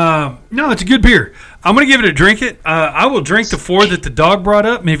Marzen. No, it's a good beer. I'm going to give it a drink it. I will drink the 4 that the dog brought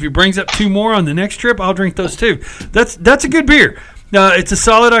up. And if he brings up 2 more on the next trip, I'll drink those too. That's a good beer. It's a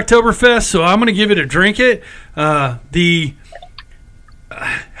solid Oktoberfest, so I'm going to give it a drink it. The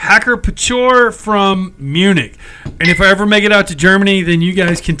Hacker Pschorr from Munich. And if I ever make it out to Germany, then you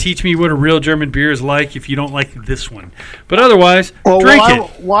guys can teach me what a real German beer is like if you don't like this one. But otherwise, drink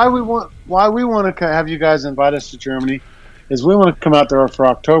it. Why we want to have you guys invite us to Germany is we want to come out there for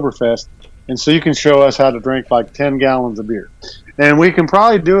Oktoberfest, and so you can show us how to drink like 10 gallons of beer. and we can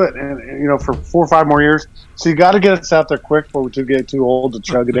probably do it, and for 4 or 5 more years. So you got to get us out there quick before we get too old to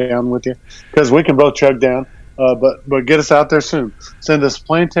chug it down with you, because we can both chug down. But get us out there soon. Send us a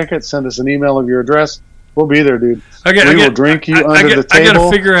plane ticket. Send us an email of your address. We'll be there, dude. We will drink you under the table. I got to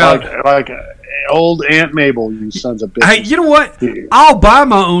figure out like old Aunt Mabel, you sons of bitches. Hey, you know what? I'll buy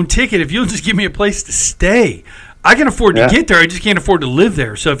my own ticket if you'll just give me a place to stay. I can afford to get there. I just can't afford to live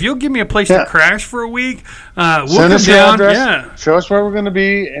there. So if you'll give me a place to crash for a week, we'll Send us come down. Your address, yeah. Show us where we're going to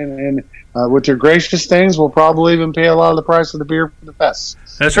be, and with your gracious things, we'll probably even pay a lot of the price of the beer for the fest.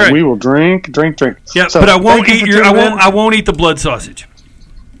 That's right. And we will drink. Yeah, so, but I won't eat I won't eat the blood sausage.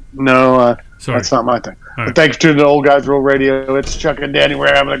 No, that's not my thing. Right. But thanks for tuning to Old Guys Rule Radio. It's Chuck and Danny.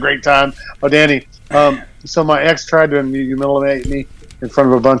 We're having a great time. Oh, Danny. So my ex tried to humiliate me in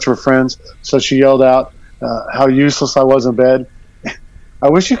front of a bunch of her friends. So she yelled out how useless I was in bed. I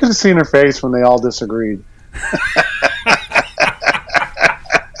wish you could have seen her face when they all disagreed.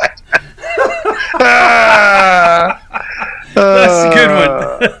 That's a good one.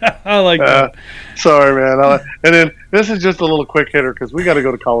 I like that. Sorry, man. And then this is just a little quick hitter because we got to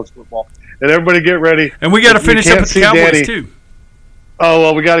go to college football. And everybody get ready. And we got to finish up with the Cowboys, Danny. Too. Oh,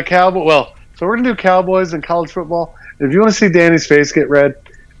 well, we got a Cowboy. Well, so we're going to do Cowboys and college football. If you want to see Danny's face get red,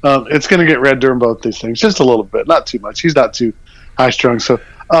 it's going to get red during both these things. Just a little bit. Not too much. He's not too high-strung. So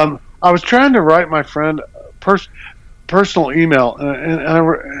I was trying to write my friend personal email, and I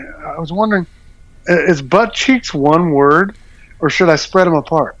was wondering, is butt cheeks one word, or should I spread them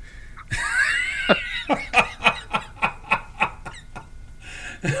apart?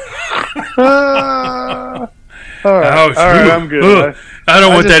 All right, I'm good. I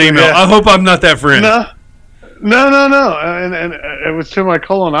don't want that email. I hope I'm not that friend. No. And it was to my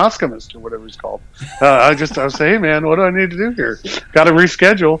colonoscopist or whatever he's called. I was saying, hey, man, what do I need to do here? Got to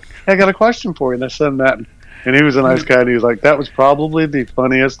reschedule. Hey, I got a question for you. And I sent him that. And he was a nice guy. And he was like, that was probably the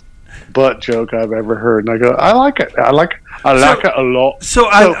funniest butt joke I've ever heard. And I go, I like it. I like it a lot.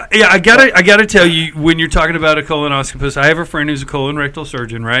 I gotta tell you, when you're talking about a colonoscopist, I have a friend who's a colon rectal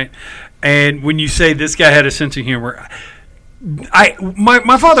surgeon, right? And when you say this guy had a sense of humor,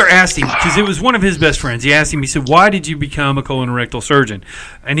 my father asked him, because it was one of his best friends. He asked him, he said, why did you become a colorectal surgeon?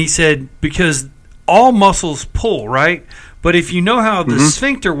 And he said, because all muscles pull, right? But if you know how the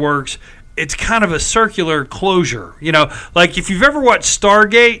sphincter works, it's kind of a circular closure. Like if you've ever watched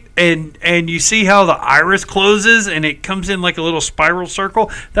Stargate and you see how the iris closes and it comes in like a little spiral circle,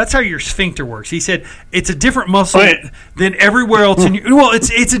 that's how your sphincter works. He said it's a different muscle than everywhere else in your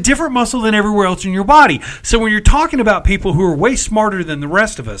it's a different muscle than everywhere else in your body. So when you're talking about people who are way smarter than the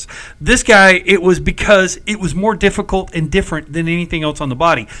rest of us, this guy, it was because it was more difficult and different than anything else on the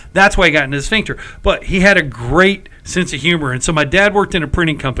body. That's why he got into the sphincter. But he had a great sense of humor. And so my dad worked in a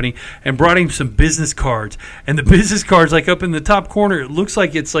printing company and brought him some business cards. And the business cards, like up in the top corner, it looks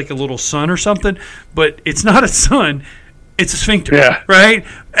like it's like a little sun or something, but it's not a sun. It's a sphincter, right?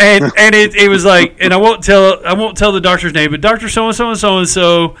 And it was like, and I won't tell the doctor's name, but Dr. So-and-so and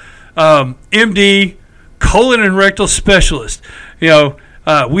so-and-so, MD, colon and rectal specialist,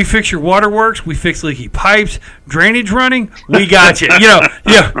 we fix your waterworks. We fix leaky pipes, drainage running. We got you.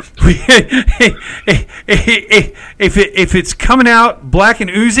 If it's coming out black and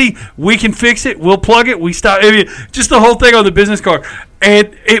oozy, we can fix it. We'll plug it. We stop. Just the whole thing on the business card,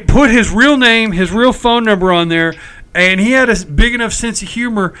 and it put his real name, his real phone number on there. And he had a big enough sense of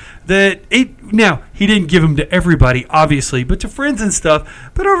humor that now he didn't give them to everybody, obviously, but to friends and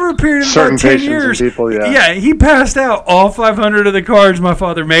stuff. But over a period of about 10 years, people, he passed out all 500 of the cards my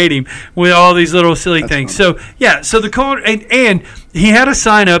father made him with all these little silly things. Funny. So the card, and he had a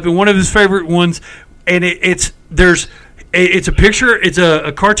sign up, and one of his favorite ones, and it's a picture, it's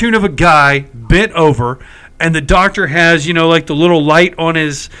a cartoon of a guy bent over. And the doctor has, like the little light on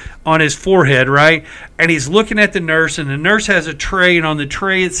his forehead, right? And he's looking at the nurse, and the nurse has a tray, and on the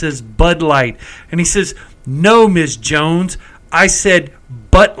tray it says Bud Light. And he says, "No, Miss Jones, I said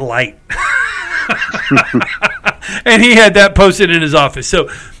butt light." And he had that posted in his office. So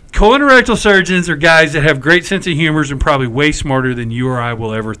colorectal surgeons are guys that have great sense of humor and probably way smarter than you or I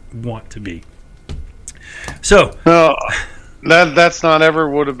will ever want to be. So... That's not ever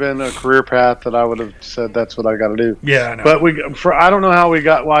would have been a career path that I would have said that's what I got to do. Yeah, I know. But I don't know how we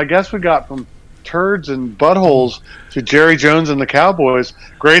got. Well, I guess we got from turds and buttholes to Jerry Jones and the Cowboys.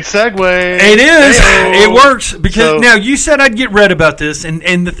 Great segue. It is. Hey-o. It works because now you said I'd get read about this, and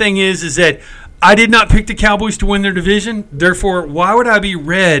the thing is that I did not pick the Cowboys to win their division. Therefore, why would I be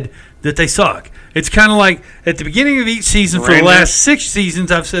read that they suck? It's kind of like at the beginning of each season for the last 6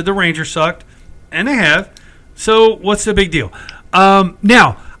 seasons, I've said the Rangers sucked, and they have. So what's the big deal?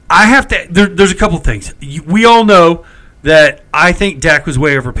 Now, I have to – there's a couple things. We all know that I think Dak was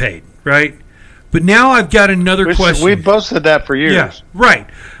way overpaid, right? But now I've got another question. We both said that for years. Yeah, right.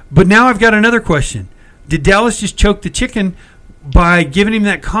 But now I've got another question. Did Dallas just choke the chicken by giving him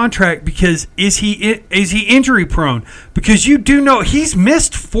that contract because is he injury prone? Because you do know he's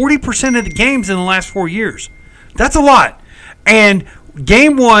missed 40% of the games in the last 4 years. That's a lot. And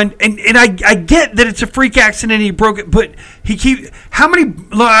game one, and I get that it's a freak accident and he broke it, but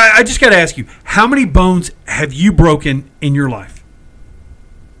I just got to ask you, how many bones have you broken in your life?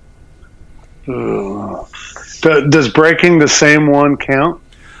 Does breaking the same one count?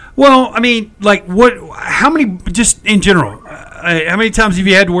 Well, I mean, like what? How many? Just in general, how many times have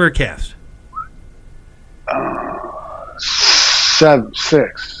you had to wear a cast?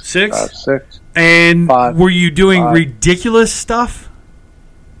 6. 6. 6. And 5. Were you doing ridiculous stuff?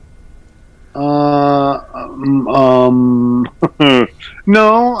 No,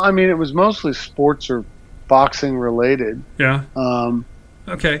 I mean it was mostly sports or boxing related. Yeah.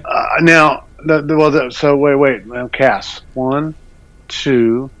 Okay. Now, so wait. Now, casts 1,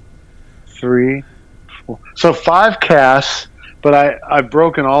 2, 3, 4. So 5 casts, but I've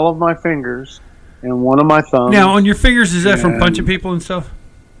broken all of my fingers and one of my thumbs. Now, on your fingers, is that from punching people and stuff?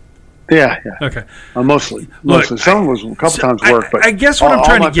 Yeah. Okay. Mostly. Look, some was a couple times work, but I guess what I'm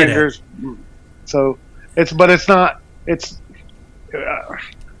trying to get at. So it's not.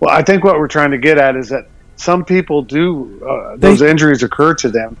 Well, I think what we're trying to get at is that some people do those injuries occur to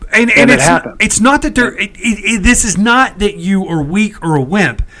them, and it happens. It's not that they're. This is not that you are weak or a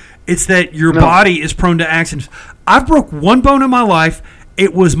wimp. It's that your body is prone to accidents. I've broke one bone in my life.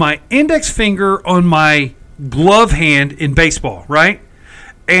 It was my index finger on my glove hand in baseball, right?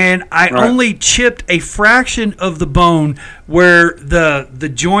 And I only chipped a fraction of the bone where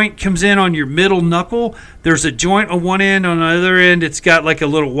the joint comes in on your middle knuckle. There's a joint on one end. On the other end, it's got like a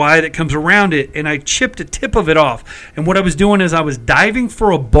little Y that comes around it. And I chipped a tip of it off. And what I was doing is I was diving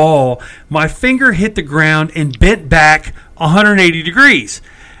for a ball. My finger hit the ground and bent back 180 degrees.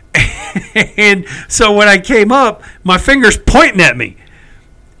 And so when I came up, my finger's pointing at me.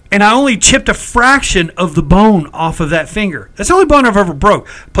 And I only chipped a fraction of the bone off of that finger. That's the only bone I've ever broke.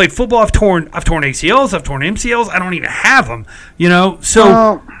 Played football. I've torn ACLs. I've torn MCLs. I don't even have them.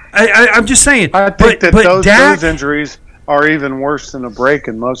 So I'm just saying. I think that those injuries are even worse than a break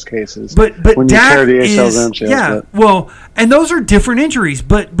in most cases. But when you tear the ACLs and MCLs. Yeah. Well, and those are different injuries.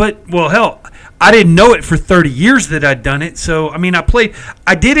 But hell, I didn't know it for 30 years that I'd done it. So I mean, I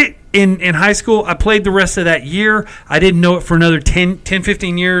did it. In high school, I played the rest of that year. I didn't know it for another 10,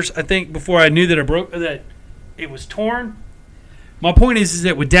 15 years, I think, before I knew that it was torn. My point is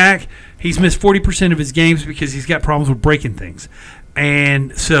that with Dak, he's missed 40% of his games because he's got problems with breaking things.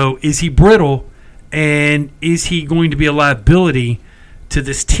 And so is he brittle, and is he going to be a liability to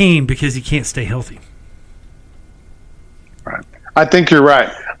this team because he can't stay healthy? Right. I think you're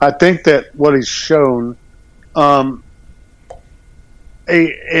right. I think that what he's shown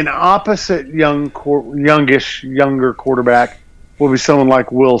an opposite younger quarterback will be someone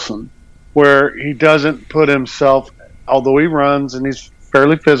like Wilson, where he doesn't put himself, although he runs and he's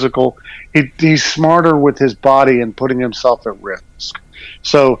fairly physical, he's smarter with his body and putting himself at risk.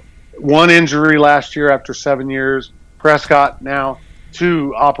 So one injury last year after 7 years, Prescott now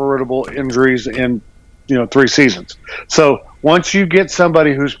 2 operable injuries in 3 seasons. So once you get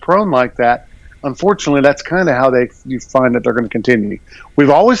somebody who's prone like that, unfortunately, that's kind of how you find that they're going to continue.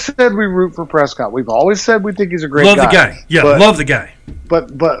 We've always said we root for Prescott. We've always said we think he's a great guy. Love the guy. Yeah, love the guy. But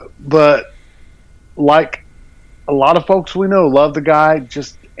like a lot of folks we know, love the guy,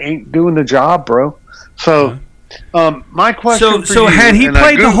 just ain't doing the job, bro. So my question for you, had he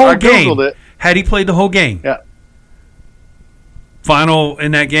played the whole game? Had he played the whole game? Yeah. Final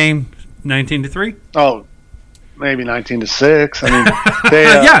in that game, 19-3? Oh, maybe 19-6. I mean,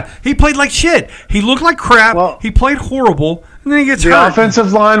 yeah, he played like shit. He looked like crap. Well, he played horrible, and then he gets hurt. The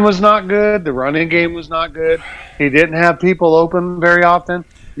offensive line was not good. The running game was not good. He didn't have people open very often.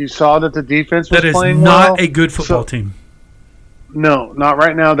 You saw that the defense was playing well. That is not a good football team. No, not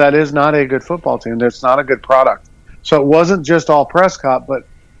right now. That is not a good football team. That's not a good product. So it wasn't just all Prescott, but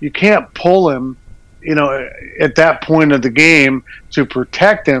you can't pull him at that point of the game to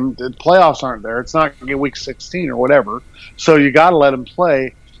protect him. The playoffs aren't there. It's not going to get week 16 or whatever. So you got to let him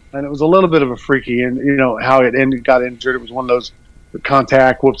play. And it was a little bit of a freaky, and how it got injured. It was one of those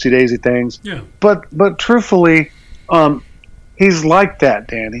contact whoopsie daisy things. Yeah. But truthfully, he's like that,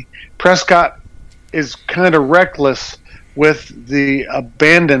 Danny. Prescott is kind of reckless with the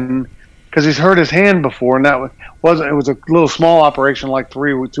abandon because he's hurt his hand before, and it was a little small operation, like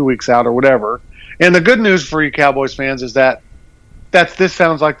 2 weeks out or whatever. And the good news for you Cowboys fans is that this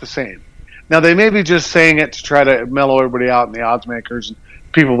sounds like the same. Now, they may be just saying it to try to mellow everybody out and the odds makers and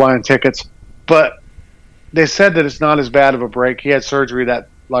people buying tickets, but they said that it's not as bad of a break. He had surgery that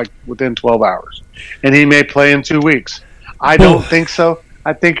within 12 hours, and he may play in 2 weeks. I don't think so.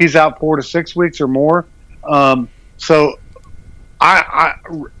 I think he's out 4 to 6 weeks or more. So I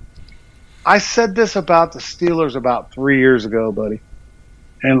said this about the Steelers about 3 years ago, buddy.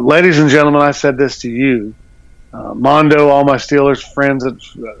 And ladies and gentlemen, I said this to you. Mondo, all my Steelers friends,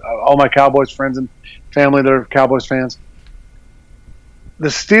 all my Cowboys friends and family that are Cowboys fans. The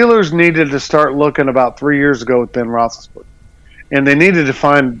Steelers needed to start looking about 3 years ago with Ben Roethlisberger. And they needed to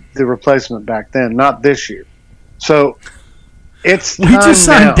find the replacement back then, not this year. So it's time. We just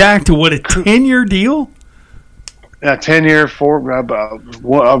signed now. Dak to what, a 10-year deal? A 10-year,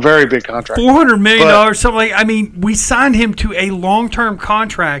 a very big contract. $400 million, something like. I mean, we signed him to a long-term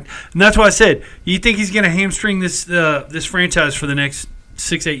contract, and that's why I said, you think he's going to hamstring this franchise for the next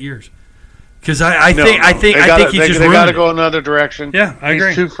 6-8 years? Because I think he's just. They got to go another direction. Yeah, I agree.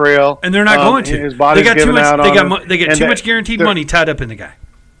 He's too frail, and they're not going to. His body's giving out on him. They got too much guaranteed money tied up in the guy.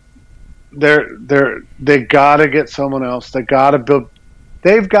 They got to get someone else. They got to build.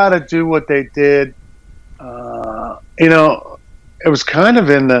 They've got to do what they did. It was kind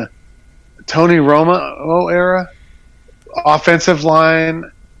of in the Tony Romo era. Offensive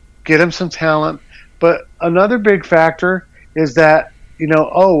line, get him some talent. But another big factor is that,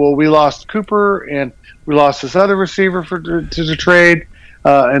 we lost Cooper and we lost this other receiver to the trade,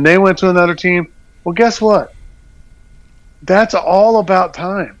 and they went to another team. Well, guess what? That's all about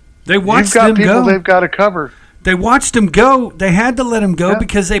time. They watched You've got them people go. They've got to cover. They watched him go. They had to let him go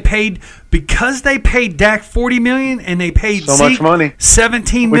because they paid Dak $40 million and they paid so much money,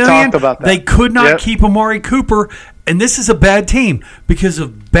 $17 million. We talked about that. They could not keep Amari Cooper, and this is a bad team because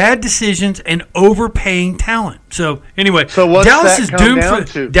of bad decisions and overpaying talent. So anyway, Dallas is doomed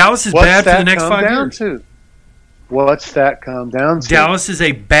for. Dallas is bad for the next 5 years. What's that come down to? Dallas is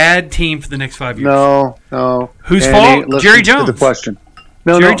a bad team for the next 5 years. No. Whose fault? Jerry Jones. The question.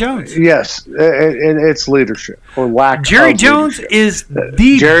 Jerry Jones. Yes, it's leadership or lack. Jerry Jones is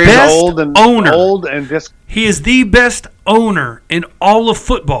the Jerry's best owner. Old and just he is the best owner in all of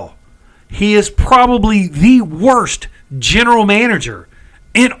football. He is probably the worst general manager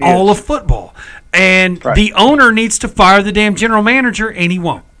in all of football. And the owner needs to fire the damn general manager, and he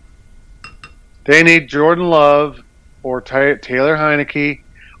won't. They need Jordan Love or Taylor Heineke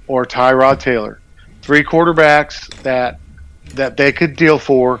or Tyrod Taylor. 3 quarterbacks that they could deal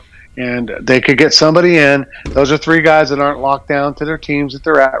for, and they could get somebody in. Those are 3 guys that aren't locked down to their teams that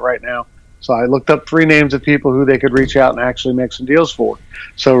they're at right now. So I looked up 3 names of people who they could reach out and actually make some deals for.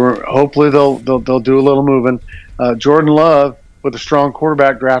 So hopefully they'll do a little moving. Jordan Love, with a strong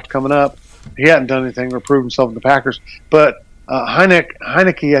quarterback draft coming up, he hadn't done anything or proved himself in the Packers. But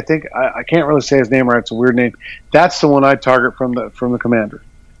Heineke, I think I can't really say his name right. It's a weird name. That's the one I'd target from the Commanders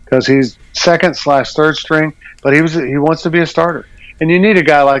because he's second/third string. But he wants to be a starter, and you need a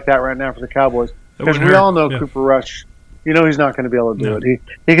guy like that right now for the Cowboys because we all know Cooper Rush. He's not going to be able to do it.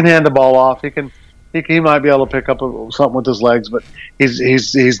 He can hand the ball off. He might be able to pick up something with his legs, but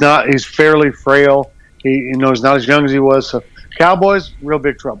he's not. He's fairly frail. He's not as young as he was. So Cowboys, real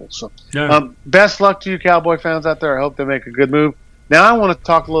big trouble. So best luck to you Cowboy fans out there. I hope they make a good move. Now I want to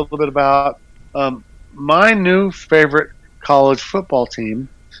talk a little bit about my new favorite college football team,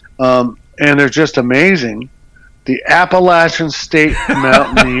 and they're just amazing. The Appalachian State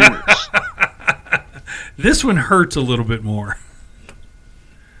Mountaineers. This one hurts a little bit more.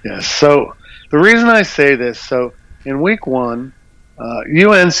 Yes. So the reason I say this, so in week 1,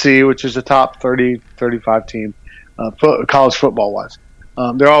 UNC, which is a top 30, 35 team, college football wise,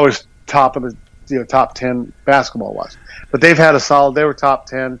 they're always top of the top 10 basketball wise, but they've had they were top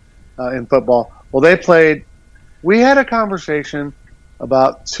 10 in football. Well, we had a conversation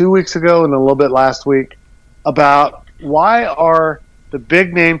about 2 weeks ago and a little bit last week about why are the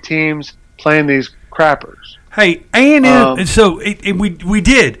big name teams playing these crappers. Hey, A&M, and so we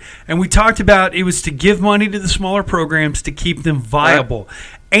did, and we talked about it was to give money to the smaller programs to keep them viable.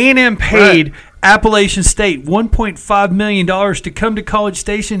 Right. A&M paid Appalachian State $1.5 million to come to College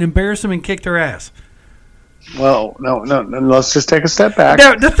Station, embarrass them, and kick their ass. Well, no, let's just take a step back.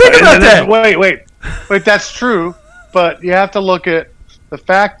 Now, the thing about that. Wait, that's true, but you have to look at the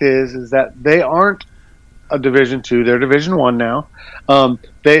fact is that they aren't a Division II. They're Division I now.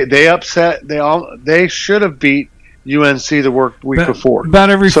 They upset. They should have beat UNC the week before. About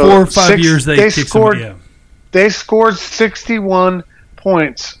every 4 or 5 years, they scored. They scored 61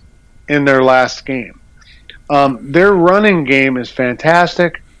 points in their last game. Their running game is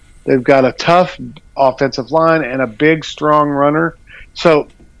fantastic. They've got a tough offensive line and a big, strong runner. So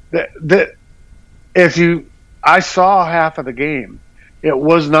I saw half of the game. It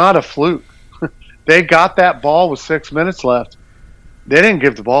was not a fluke. They got that ball with 6 minutes left. They didn't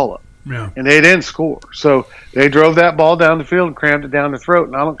give the ball up. Yeah. And they didn't score. So they drove that ball down the field and crammed it down their throat.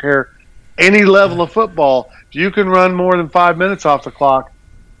 And I don't care any level of football. If you can run more than 5 minutes off the clock,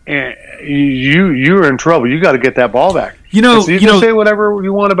 and you're in trouble. You got to get that ball back. You know, so you can say whatever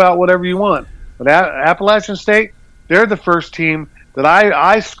you want about whatever you want. But Appalachian State, they're the first team that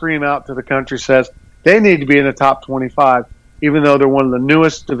I scream out to the country says they need to be in the top 25, even though they're one of the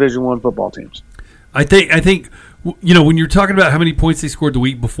newest Division I football teams. I think when you're talking about how many points they scored the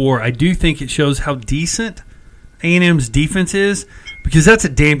week before, I do think it shows how decent A&M's defense is, because that's a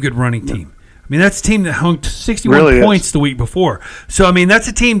damn good running team. I mean, that's a team that hung 61 really points the week before. So, I mean, that's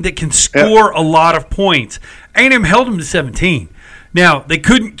a team that can score a lot of points. A&M held them to 17. Now, they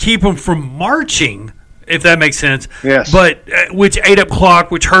couldn't keep them from marching, if that makes sense. Yes. But which ate up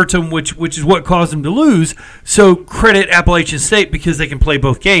clock, which hurts them, which is what caused them to lose. So credit Appalachian State because they can play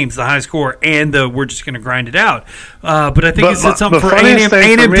both games, the high score and the we're just going to grind it out. But I think it's something for A&M.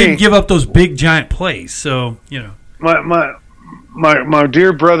 A&M didn't give up those big giant plays. So my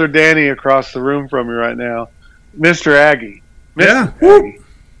dear brother Danny across the room from me right now, Mr. Aggie. Yeah.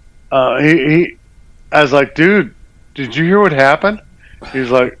 Aggie. I was like, dude, did you hear what happened? He's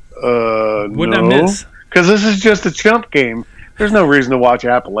like, what did I no, miss? because this is just a chump game. There's no reason to watch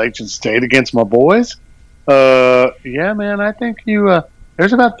Appalachian State against my boys. Yeah, man, I think you.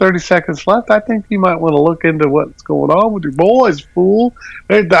 There's about 30 seconds left. I think you might want to look into what's going on with your boys, fool.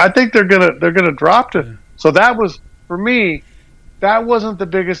 I think they're gonna drop to. So that was for me. That wasn't the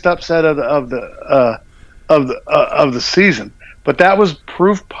biggest upset of the season, but that was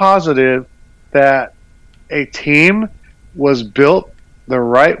proof positive that a team was built the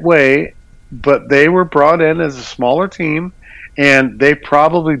right way, but they were brought in as a smaller team, and they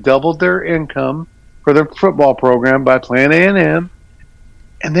probably doubled their income for their football program by playing A&M,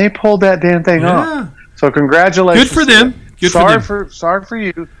 and they pulled that damn thing off. So congratulations. Good for them. Sorry for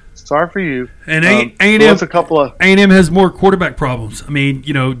you. Sorry for you. And A&M has more quarterback problems. I mean,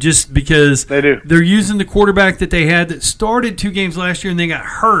 just because they do. They're using the quarterback that they had that started 2 games last year and they got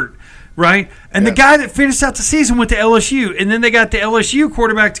hurt. Right? And the guy that finished out the season went to LSU. And then they got the LSU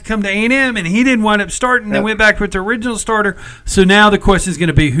quarterback to come to A&M, and he didn't wind up starting. They went back with the original starter. So now the question is going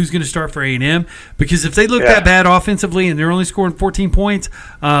to be who's going to start for A&M. Because if they look that bad offensively and they're only scoring 14 points,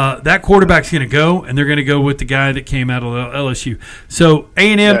 that quarterback's going to go, and they're going to go with the guy that came out of LSU. So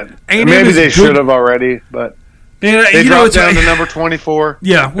A&M maybe they should have already, but they dropped down to number 24.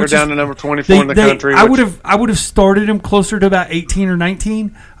 Yeah, they're down to number 24 in the country. I would have started them closer to about 18 or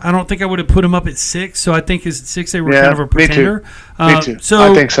 19. I don't think I would have put them up at 6. So I think at 6 they were kind of a pretender. Me too. So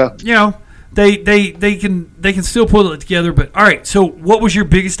I think so. They can still pull it together. But all right. So what was your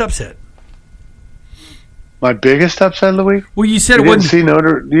biggest upset? My biggest upset of the week? Well, you said you it wasn't. Didn't see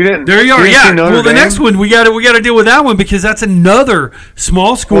Notre. You didn't. There you are. Yeah. Well, the Dame? next one we got to deal with that one because that's another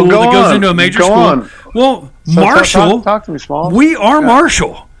small school that goes into a major school. On. Well, so Marshall. Talk to me, Small. We are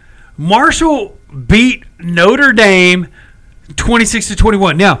Marshall. Marshall beat Notre Dame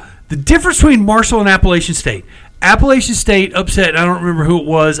 26-21. Now, the difference between Marshall and Appalachian State. Appalachian State upset. I don't remember who it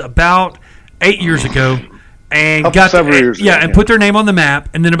was about 8 years ago, and put their name on the map.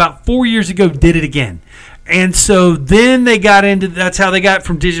 And then about 4 years ago, did it again. And so then they got into. That's how they got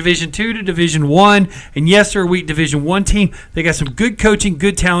from Division II to Division I. And yes, they're a weak Division I team. They got some good coaching,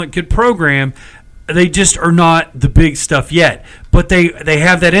 good talent, good program. They just are not the big stuff yet, but they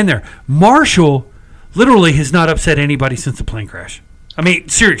have that in there. Marshall literally has not upset anybody since the plane crash. I mean,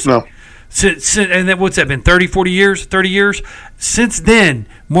 seriously. No. And then what's that been, 30, 40 years, 30 years? Since then,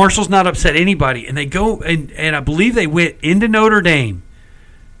 Marshall's not upset anybody. And they go, and I believe they went into Notre Dame,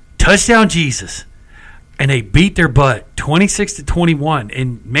 touchdown Jesus, and they beat their butt 26-21.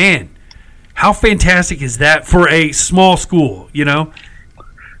 And, man, how fantastic is that for a small school,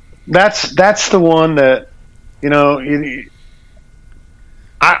 That's the one that,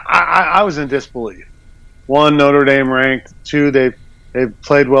 I was in disbelief. 1, Notre Dame ranked. 2, they've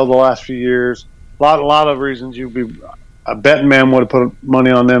played well the last few years. A lot of reasons a betting man would have put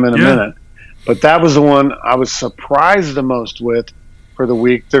money on them in a minute. But that was the one I was surprised the most with for the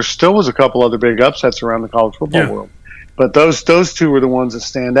week. There still was a couple other big upsets around the college football world. But those 2 were the ones that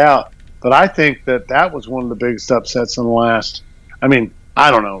stand out. But I think that was one of the biggest upsets in the last, I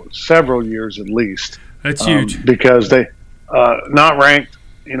don't know, several years at least. That's huge. Because they not ranked,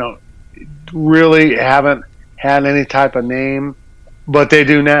 really haven't had any type of name, but they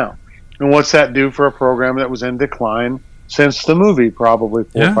do now. And what's that do for a program that was in decline since the movie probably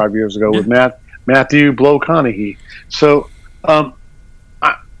 4 or 5 years ago with Matthew Blow-Conaughey? So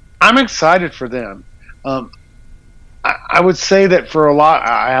I'm excited for them. I would say that for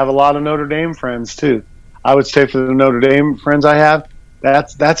I have a lot of Notre Dame friends too. I would say for the Notre Dame friends I have,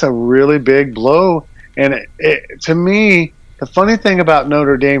 that's a really big blow. And to me, the funny thing about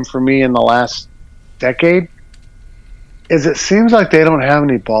Notre Dame for me in the last decade is it seems like they don't have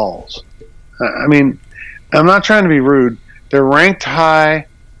any balls. I mean, I'm not trying to be rude. They're ranked high.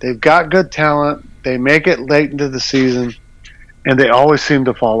 They've got good talent. They make it late into the season, and they always seem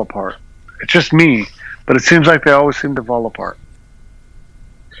to fall apart. It's just me, but it seems like they always seem to fall apart.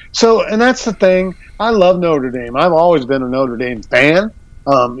 So, and that's the thing. I love Notre Dame. I've always been a Notre Dame fan.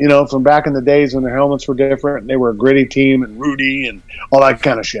 From back in the days when their helmets were different, and they were a gritty team and Rudy and all that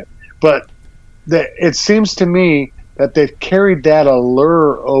kind of shit. But it seems to me that they've carried that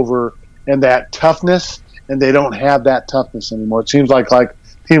allure over and that toughness, and they don't have that toughness anymore. It seems like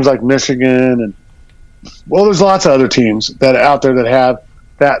teams like Michigan and there's lots of other teams that out there that have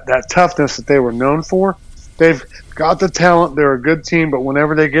that toughness that they were known for. They've got the talent. They're a good team, but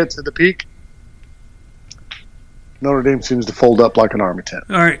whenever they get to the peak, Notre Dame seems to fold up like an army tent.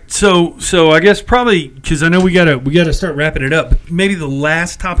 All right, so I guess probably because I know we gotta start wrapping it up. But maybe the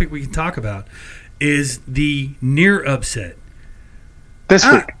last topic we can talk about is the near upset. This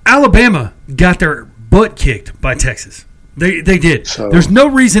week, Alabama got their butt kicked by Texas. They did. So, there's no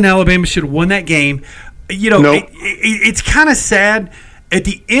reason Alabama should have won that game. Nope. It's kind of sad. At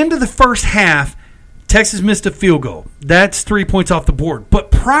the end of the first half, Texas missed a field goal. That's 3 points off the board.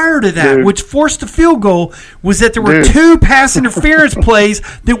 But prior to that, which forced the field goal, was that there were two pass interference plays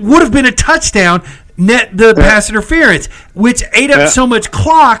that would have been a touchdown, net the pass interference, which ate up so much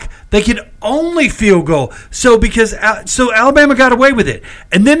clock they could only field goal. So Alabama got away with it.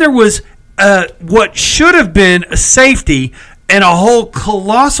 And then there was what should have been a safety and a whole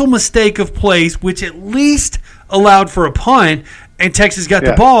colossal mistake of plays, which at least allowed for a punt. And Texas got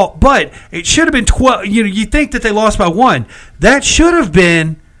the ball, but it should have been 12. You think that they lost by 1. That should have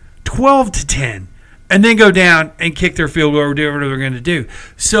been 12-10, and then go down and kick their field goal or do whatever they're going to do.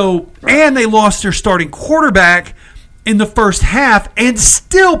 So, and they lost their starting quarterback in the first half, and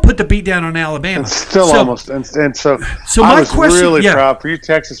still put the beat down on Alabama. And still almost, and so I was really proud for you,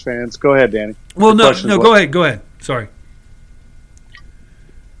 Texas fans. Go ahead, Danny. Well, no, go ahead. Sorry.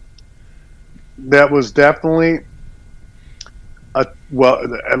 That was definitely.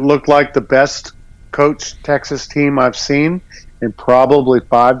 It looked like the best coached Texas team I've seen in probably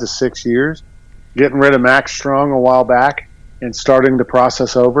 5 to 6 years. Getting rid of Max Strong a while back and starting the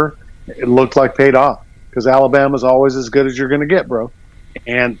process over, it looked like paid off because Alabama's always as good as you're going to get, bro.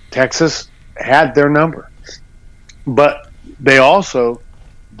 And Texas had their number. But they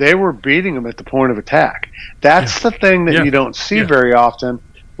were beating them at the point of attack. That's the thing that you don't see very often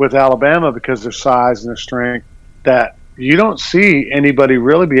with Alabama because of their size and their strength, that you don't see anybody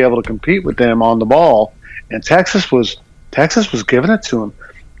really be able to compete with them on the ball, and Texas was giving it to them,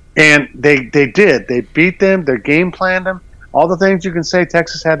 and they did. They beat them. They game planned them. All the things you can say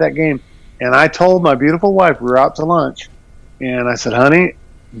Texas had that game. And I told my beautiful wife, we were out to lunch, and I said, honey,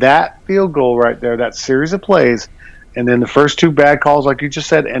 that field goal right there, that series of plays, and then the first 2 bad calls, like you just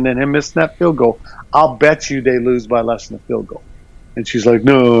said, and then him missing that field goal, I'll bet you they lose by less than a field goal. And she's like,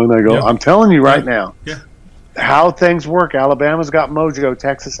 no. And I go, I'm telling you right now. Yeah. How things work. Alabama's got mojo.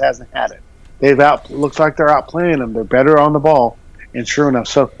 Texas hasn't had it. Looks like they're outplaying them. They're better on the ball, and sure enough.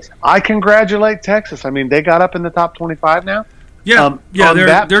 So I congratulate Texas. I mean, they got up in the top 25 now. Yeah,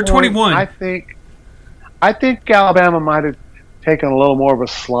 they're 21. I think Alabama might have taken a little more of a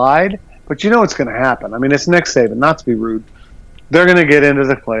slide, but you know what's going to happen. I mean, it's Nick Saban. Not to be rude, they're going to get into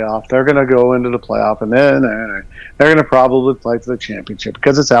the playoff. They're going to go into the playoff, and then they're going to probably play for the championship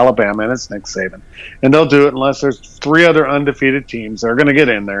because it's Alabama and it's Nick Saban. And they'll do it unless there's 3 other undefeated teams. They're going to get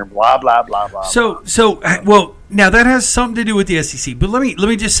in there, blah, blah, blah, blah. So, now that has something to do with the SEC. But let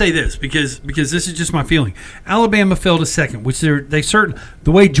me just say this because this is just my feeling. Alabama fell to second, which the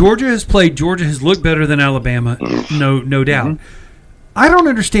way Georgia has played, Georgia has looked better than Alabama, no doubt. Mm-hmm. I don't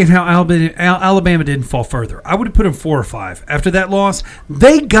understand how Alabama didn't fall further. I would have put them 4 or 5. After that loss,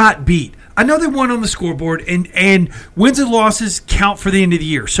 they got beat. I know they won on the scoreboard, and wins and losses count for the end of the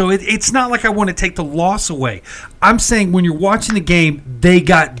year. So it's not like I want to take the loss away. I'm saying when you're watching the game, they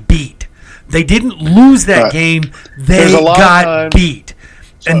got beat. They didn't lose that game. They got beat.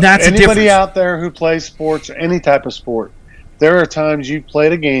 So and that's a difference. Anybody out there who plays sports, or any type of sport, there are times you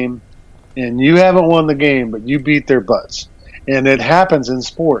played a game, and you haven't won the game, but you beat their butts. And it happens in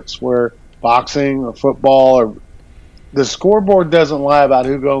sports where boxing or football or the scoreboard doesn't lie about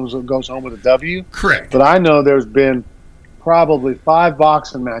who goes home with a W. Correct. But I know there's been probably 5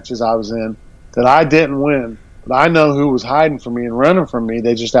 boxing matches I was in that I didn't win, But I know who was hiding from me and running from me.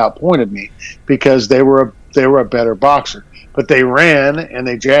 They just outpointed me because they were a better boxer. But they ran and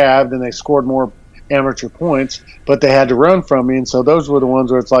they jabbed and they scored more amateur points, but they had to run from me. And so those were the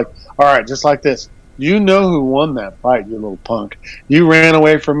ones where it's like, all right, just like this. You know who won that fight, you little punk. You ran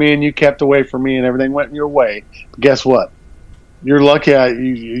away from me and you kept away from me and everything went your way. But guess what? You're lucky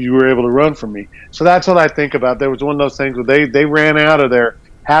you were able to run from me. So that's what I think about. There was one of those things where they ran out of there,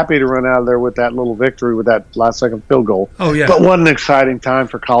 happy to run out of there with that little victory with that last-second field goal. Oh, yeah. But what an exciting time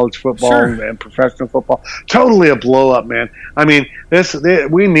for college football and professional football. Totally a blow-up, man. I mean,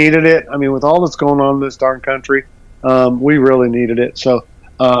 we needed it. I mean, with all that's going on in this darn country, we really needed it. So,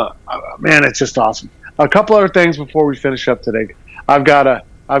 man, it's just awesome. A couple other things before we finish up today. I've got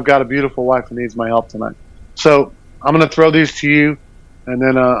a beautiful wife who needs my help tonight. So I'm going to throw these to you, and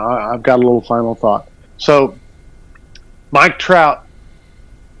then I've got a little final thought. So, Mike Trout,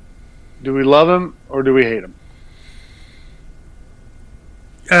 do we love him or do we hate him?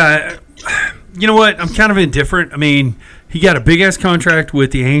 You know what? I'm kind of indifferent. I mean, he got a big-ass contract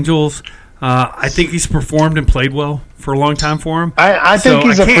with the Angels. I think he's performed and played well for a long time for him. I think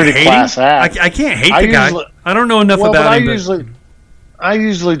he's a pretty class act. I can't hate the guy. I don't know enough about him. I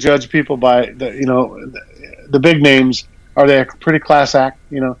usually judge people by the big names. Are they a pretty class act?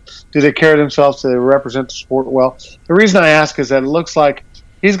 Do they carry themselves? Do they represent the sport well? The reason I ask is that it looks like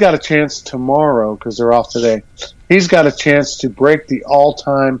he's got a chance tomorrow because they're off today. He's got a chance to break the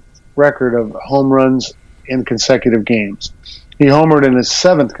all-time record of home runs in consecutive games. He homered in his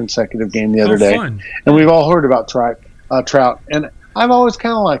 7th consecutive game the other day. Fun. And we've all heard about Trout. And I've always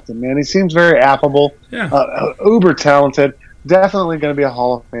kind of liked him, man. He seems very affable, uber talented, definitely going to be a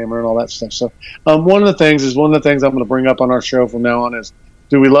Hall of Famer and all that stuff. So one of the things I'm going to bring up on our show from now on is,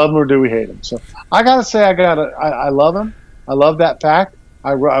 do we love him or do we hate him? So I got to say I love him. I love that fact.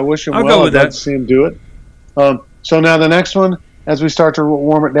 I wish him well. I'd love to see him do it. So now the next one, as we start to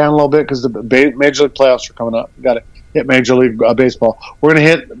warm it down a little bit, because the Major League playoffs are coming up. We've got to hit Major League Baseball. We're going to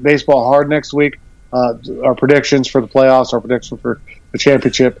hit baseball hard next week. Our predictions for the playoffs, our prediction for the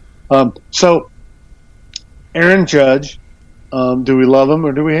championship. So Aaron Judge, do we love him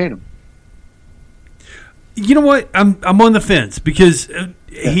or do we hate him? You know what? I'm on the fence because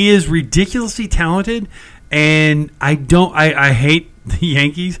he is ridiculously talented, and I hate the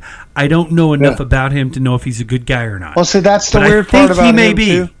Yankees. I don't know enough about him to know if he's a good guy or not. Well, see, that's the weird part about him,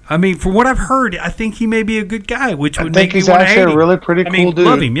 too. I mean, from what I've heard, I think he may be a good guy, which would make me want to hate him. I think he's actually a really pretty cool dude.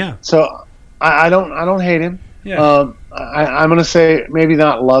 Love him, yeah. So I don't hate him. Yeah. I'm going to say maybe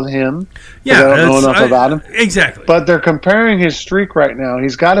not love him. Yeah, I don't know enough about him. Exactly. But they're comparing his streak right now.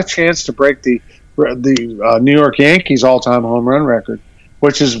 He's got a chance to break the New York Yankees all-time home run record,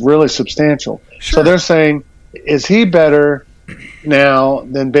 which is really substantial. Sure. So they're saying, is he better now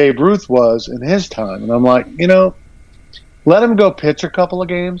than Babe Ruth was in his time? And I'm like, let him go pitch a couple of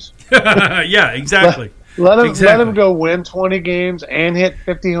games. Yeah, exactly. Let him go win 20 games and hit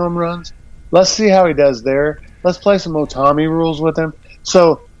 50 home runs. Let's see how he does there. Let's play some Otani rules with him.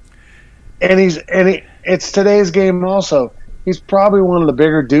 So, it's today's game also. He's probably one of the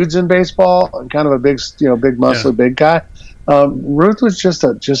bigger dudes in baseball and kind of a big, big muscly, big guy. Ruth was just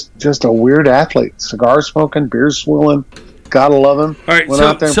a weird athlete. Cigar smoking, beer swilling. Gotta love him. All right, went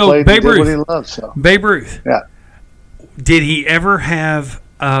out there and played Babe and did Ruth, what he loved. So. Babe Ruth. Yeah. Did he ever have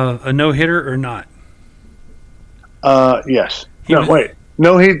a no-hitter or not? Yes.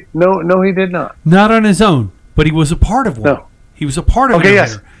 No, he did not. Not on his own, but he was a part of one. No. He was a part of a no-hitter.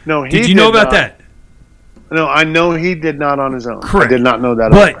 Yes. No, did you know about that? No, I know he did not on his own. Correct. I did not know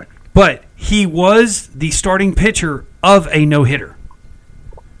that. But he was the starting pitcher of a no-hitter.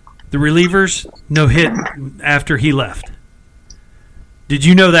 The relievers no-hit after he left. Did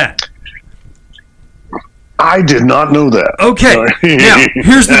you know that? I did not know that. Okay. Now,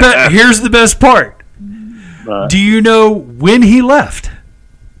 here's the best part. Do you know when he left?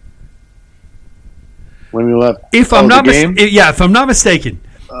 When he left? If I'm not mistaken.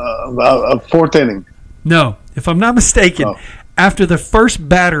 Fourth inning. No, if I'm not mistaken, after the first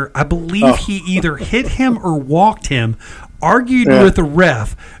batter, I believe he either hit him or walked him, argued with the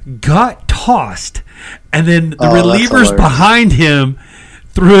ref, got tossed, and then the relievers behind him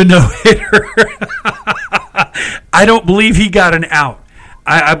threw a no-hitter. I don't believe he got an out.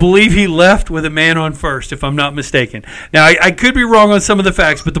 I believe he left with a man on first, if I'm not mistaken. Now, I could be wrong on some of the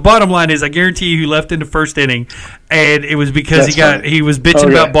facts, but the bottom line is I guarantee you he left in the first inning, and it was because he was bitching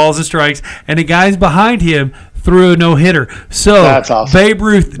about balls and strikes, and the guys behind him threw a no-hitter. So awesome. Babe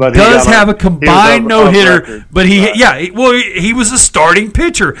Ruth does have a combined no-hitter, but he was a starting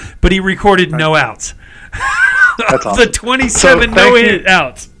pitcher, but he recorded no outs. That's awesome. The 27 no-hit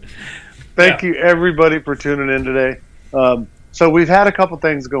outs. Thank you, everybody, for tuning in today. So we've had a couple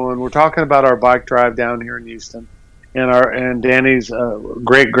things going. We're talking about our bike drive down here in Houston, and Danny's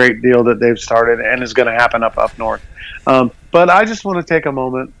great deal that they've started and is going to happen up north. But I just want to take a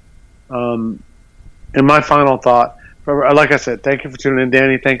moment. In my final thought, like I said, thank you for tuning in,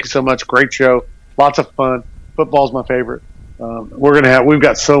 Danny. Thank you so much. Great show, lots of fun. Football's my favorite. We've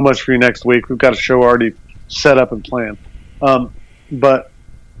got so much for you next week. We've got a show already set up and planned. But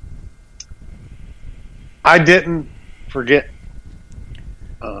I didn't forget.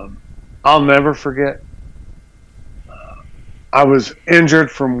 I'll never forget. I was injured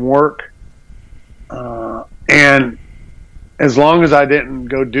from work, and as long as I didn't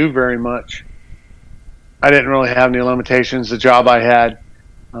go do very much, I didn't really have any limitations. The job I had,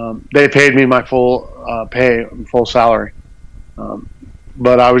 they paid me my full pay, full salary,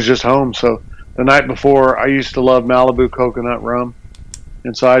 but I was just home. So the night before, I used to love Malibu coconut rum,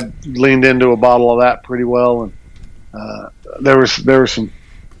 and so I leaned into a bottle of that pretty well. And there was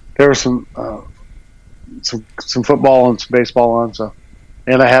some football and some baseball on. So,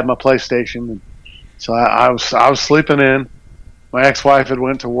 and I had my PlayStation, and so I was sleeping in. My ex-wife had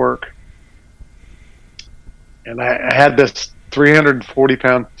went to work, and I had this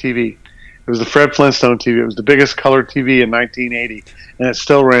 340-pound TV. It was the Fred Flintstone TV. It was the biggest color TV in 1980, and it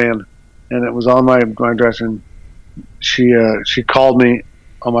still ran. And it was on my dresser. And she called me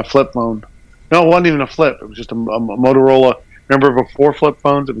on my flip phone. No, it wasn't even a flip. It was just a Motorola. Remember before flip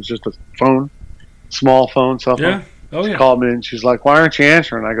phones? It was just a phone, small phone, cell phone. Yeah. Oh, She yeah. called me, and she's like, "Why aren't you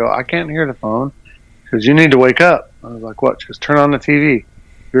answering?" I go, "I can't hear the phone." Because you need to wake up. I was like, "What?" She goes, "Turn on the TV.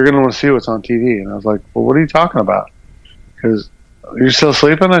 You're going to want to see what's on TV." And I was like, "Well, what are you talking about?" Because you're still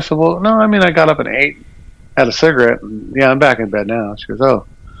sleeping? I said, "Well, no, I mean, I got up at 8, had a cigarette, and yeah, I'm back in bed now." She goes, "Oh,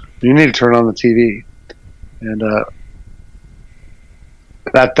 you need to turn on the TV." And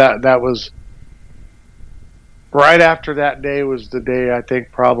that was right after that day was the day, I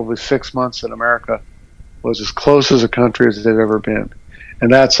think probably 6 months in America was as close as a country as they've ever been.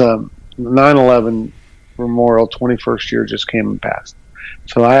 And that's 9/11 Memorial 21st year just came and passed.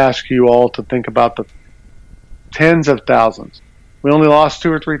 So I ask you all to think about the tens of thousands. We only lost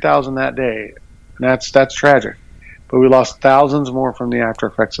 2,000 or 3,000 that day, and that's tragic. But we lost thousands more from the after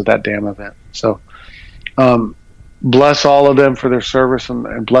effects of that damn event. So bless all of them for their service,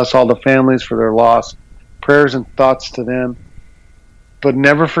 and bless all the families for their loss. Prayers and thoughts to them. But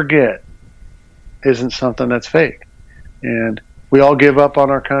never forget, isn't something that's fake. And we all give up on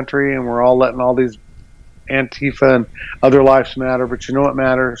our country, and we're all letting all these Antifa and other lives matter. But you know what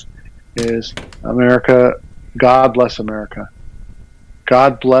matters is America. God bless America.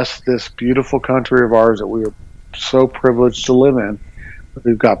 God bless this beautiful country of ours that we are so privileged to live in.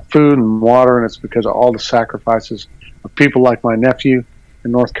 We've got food and water, and it's because of all the sacrifices of people like my nephew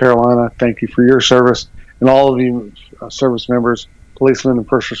in North Carolina. Thank you for your service. And all of you service members, policemen and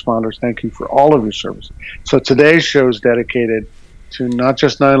first responders, thank you for all of your service. So today's show is dedicated to not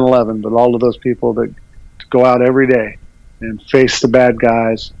just 9/11, but all of those people that go out every day and face the bad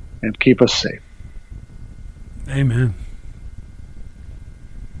guys and keep us safe. Amen.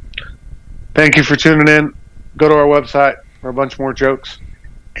 Thank you for tuning in. Go to our website for a bunch more jokes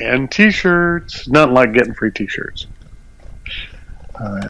and T-shirts. Nothing like getting free T-shirts.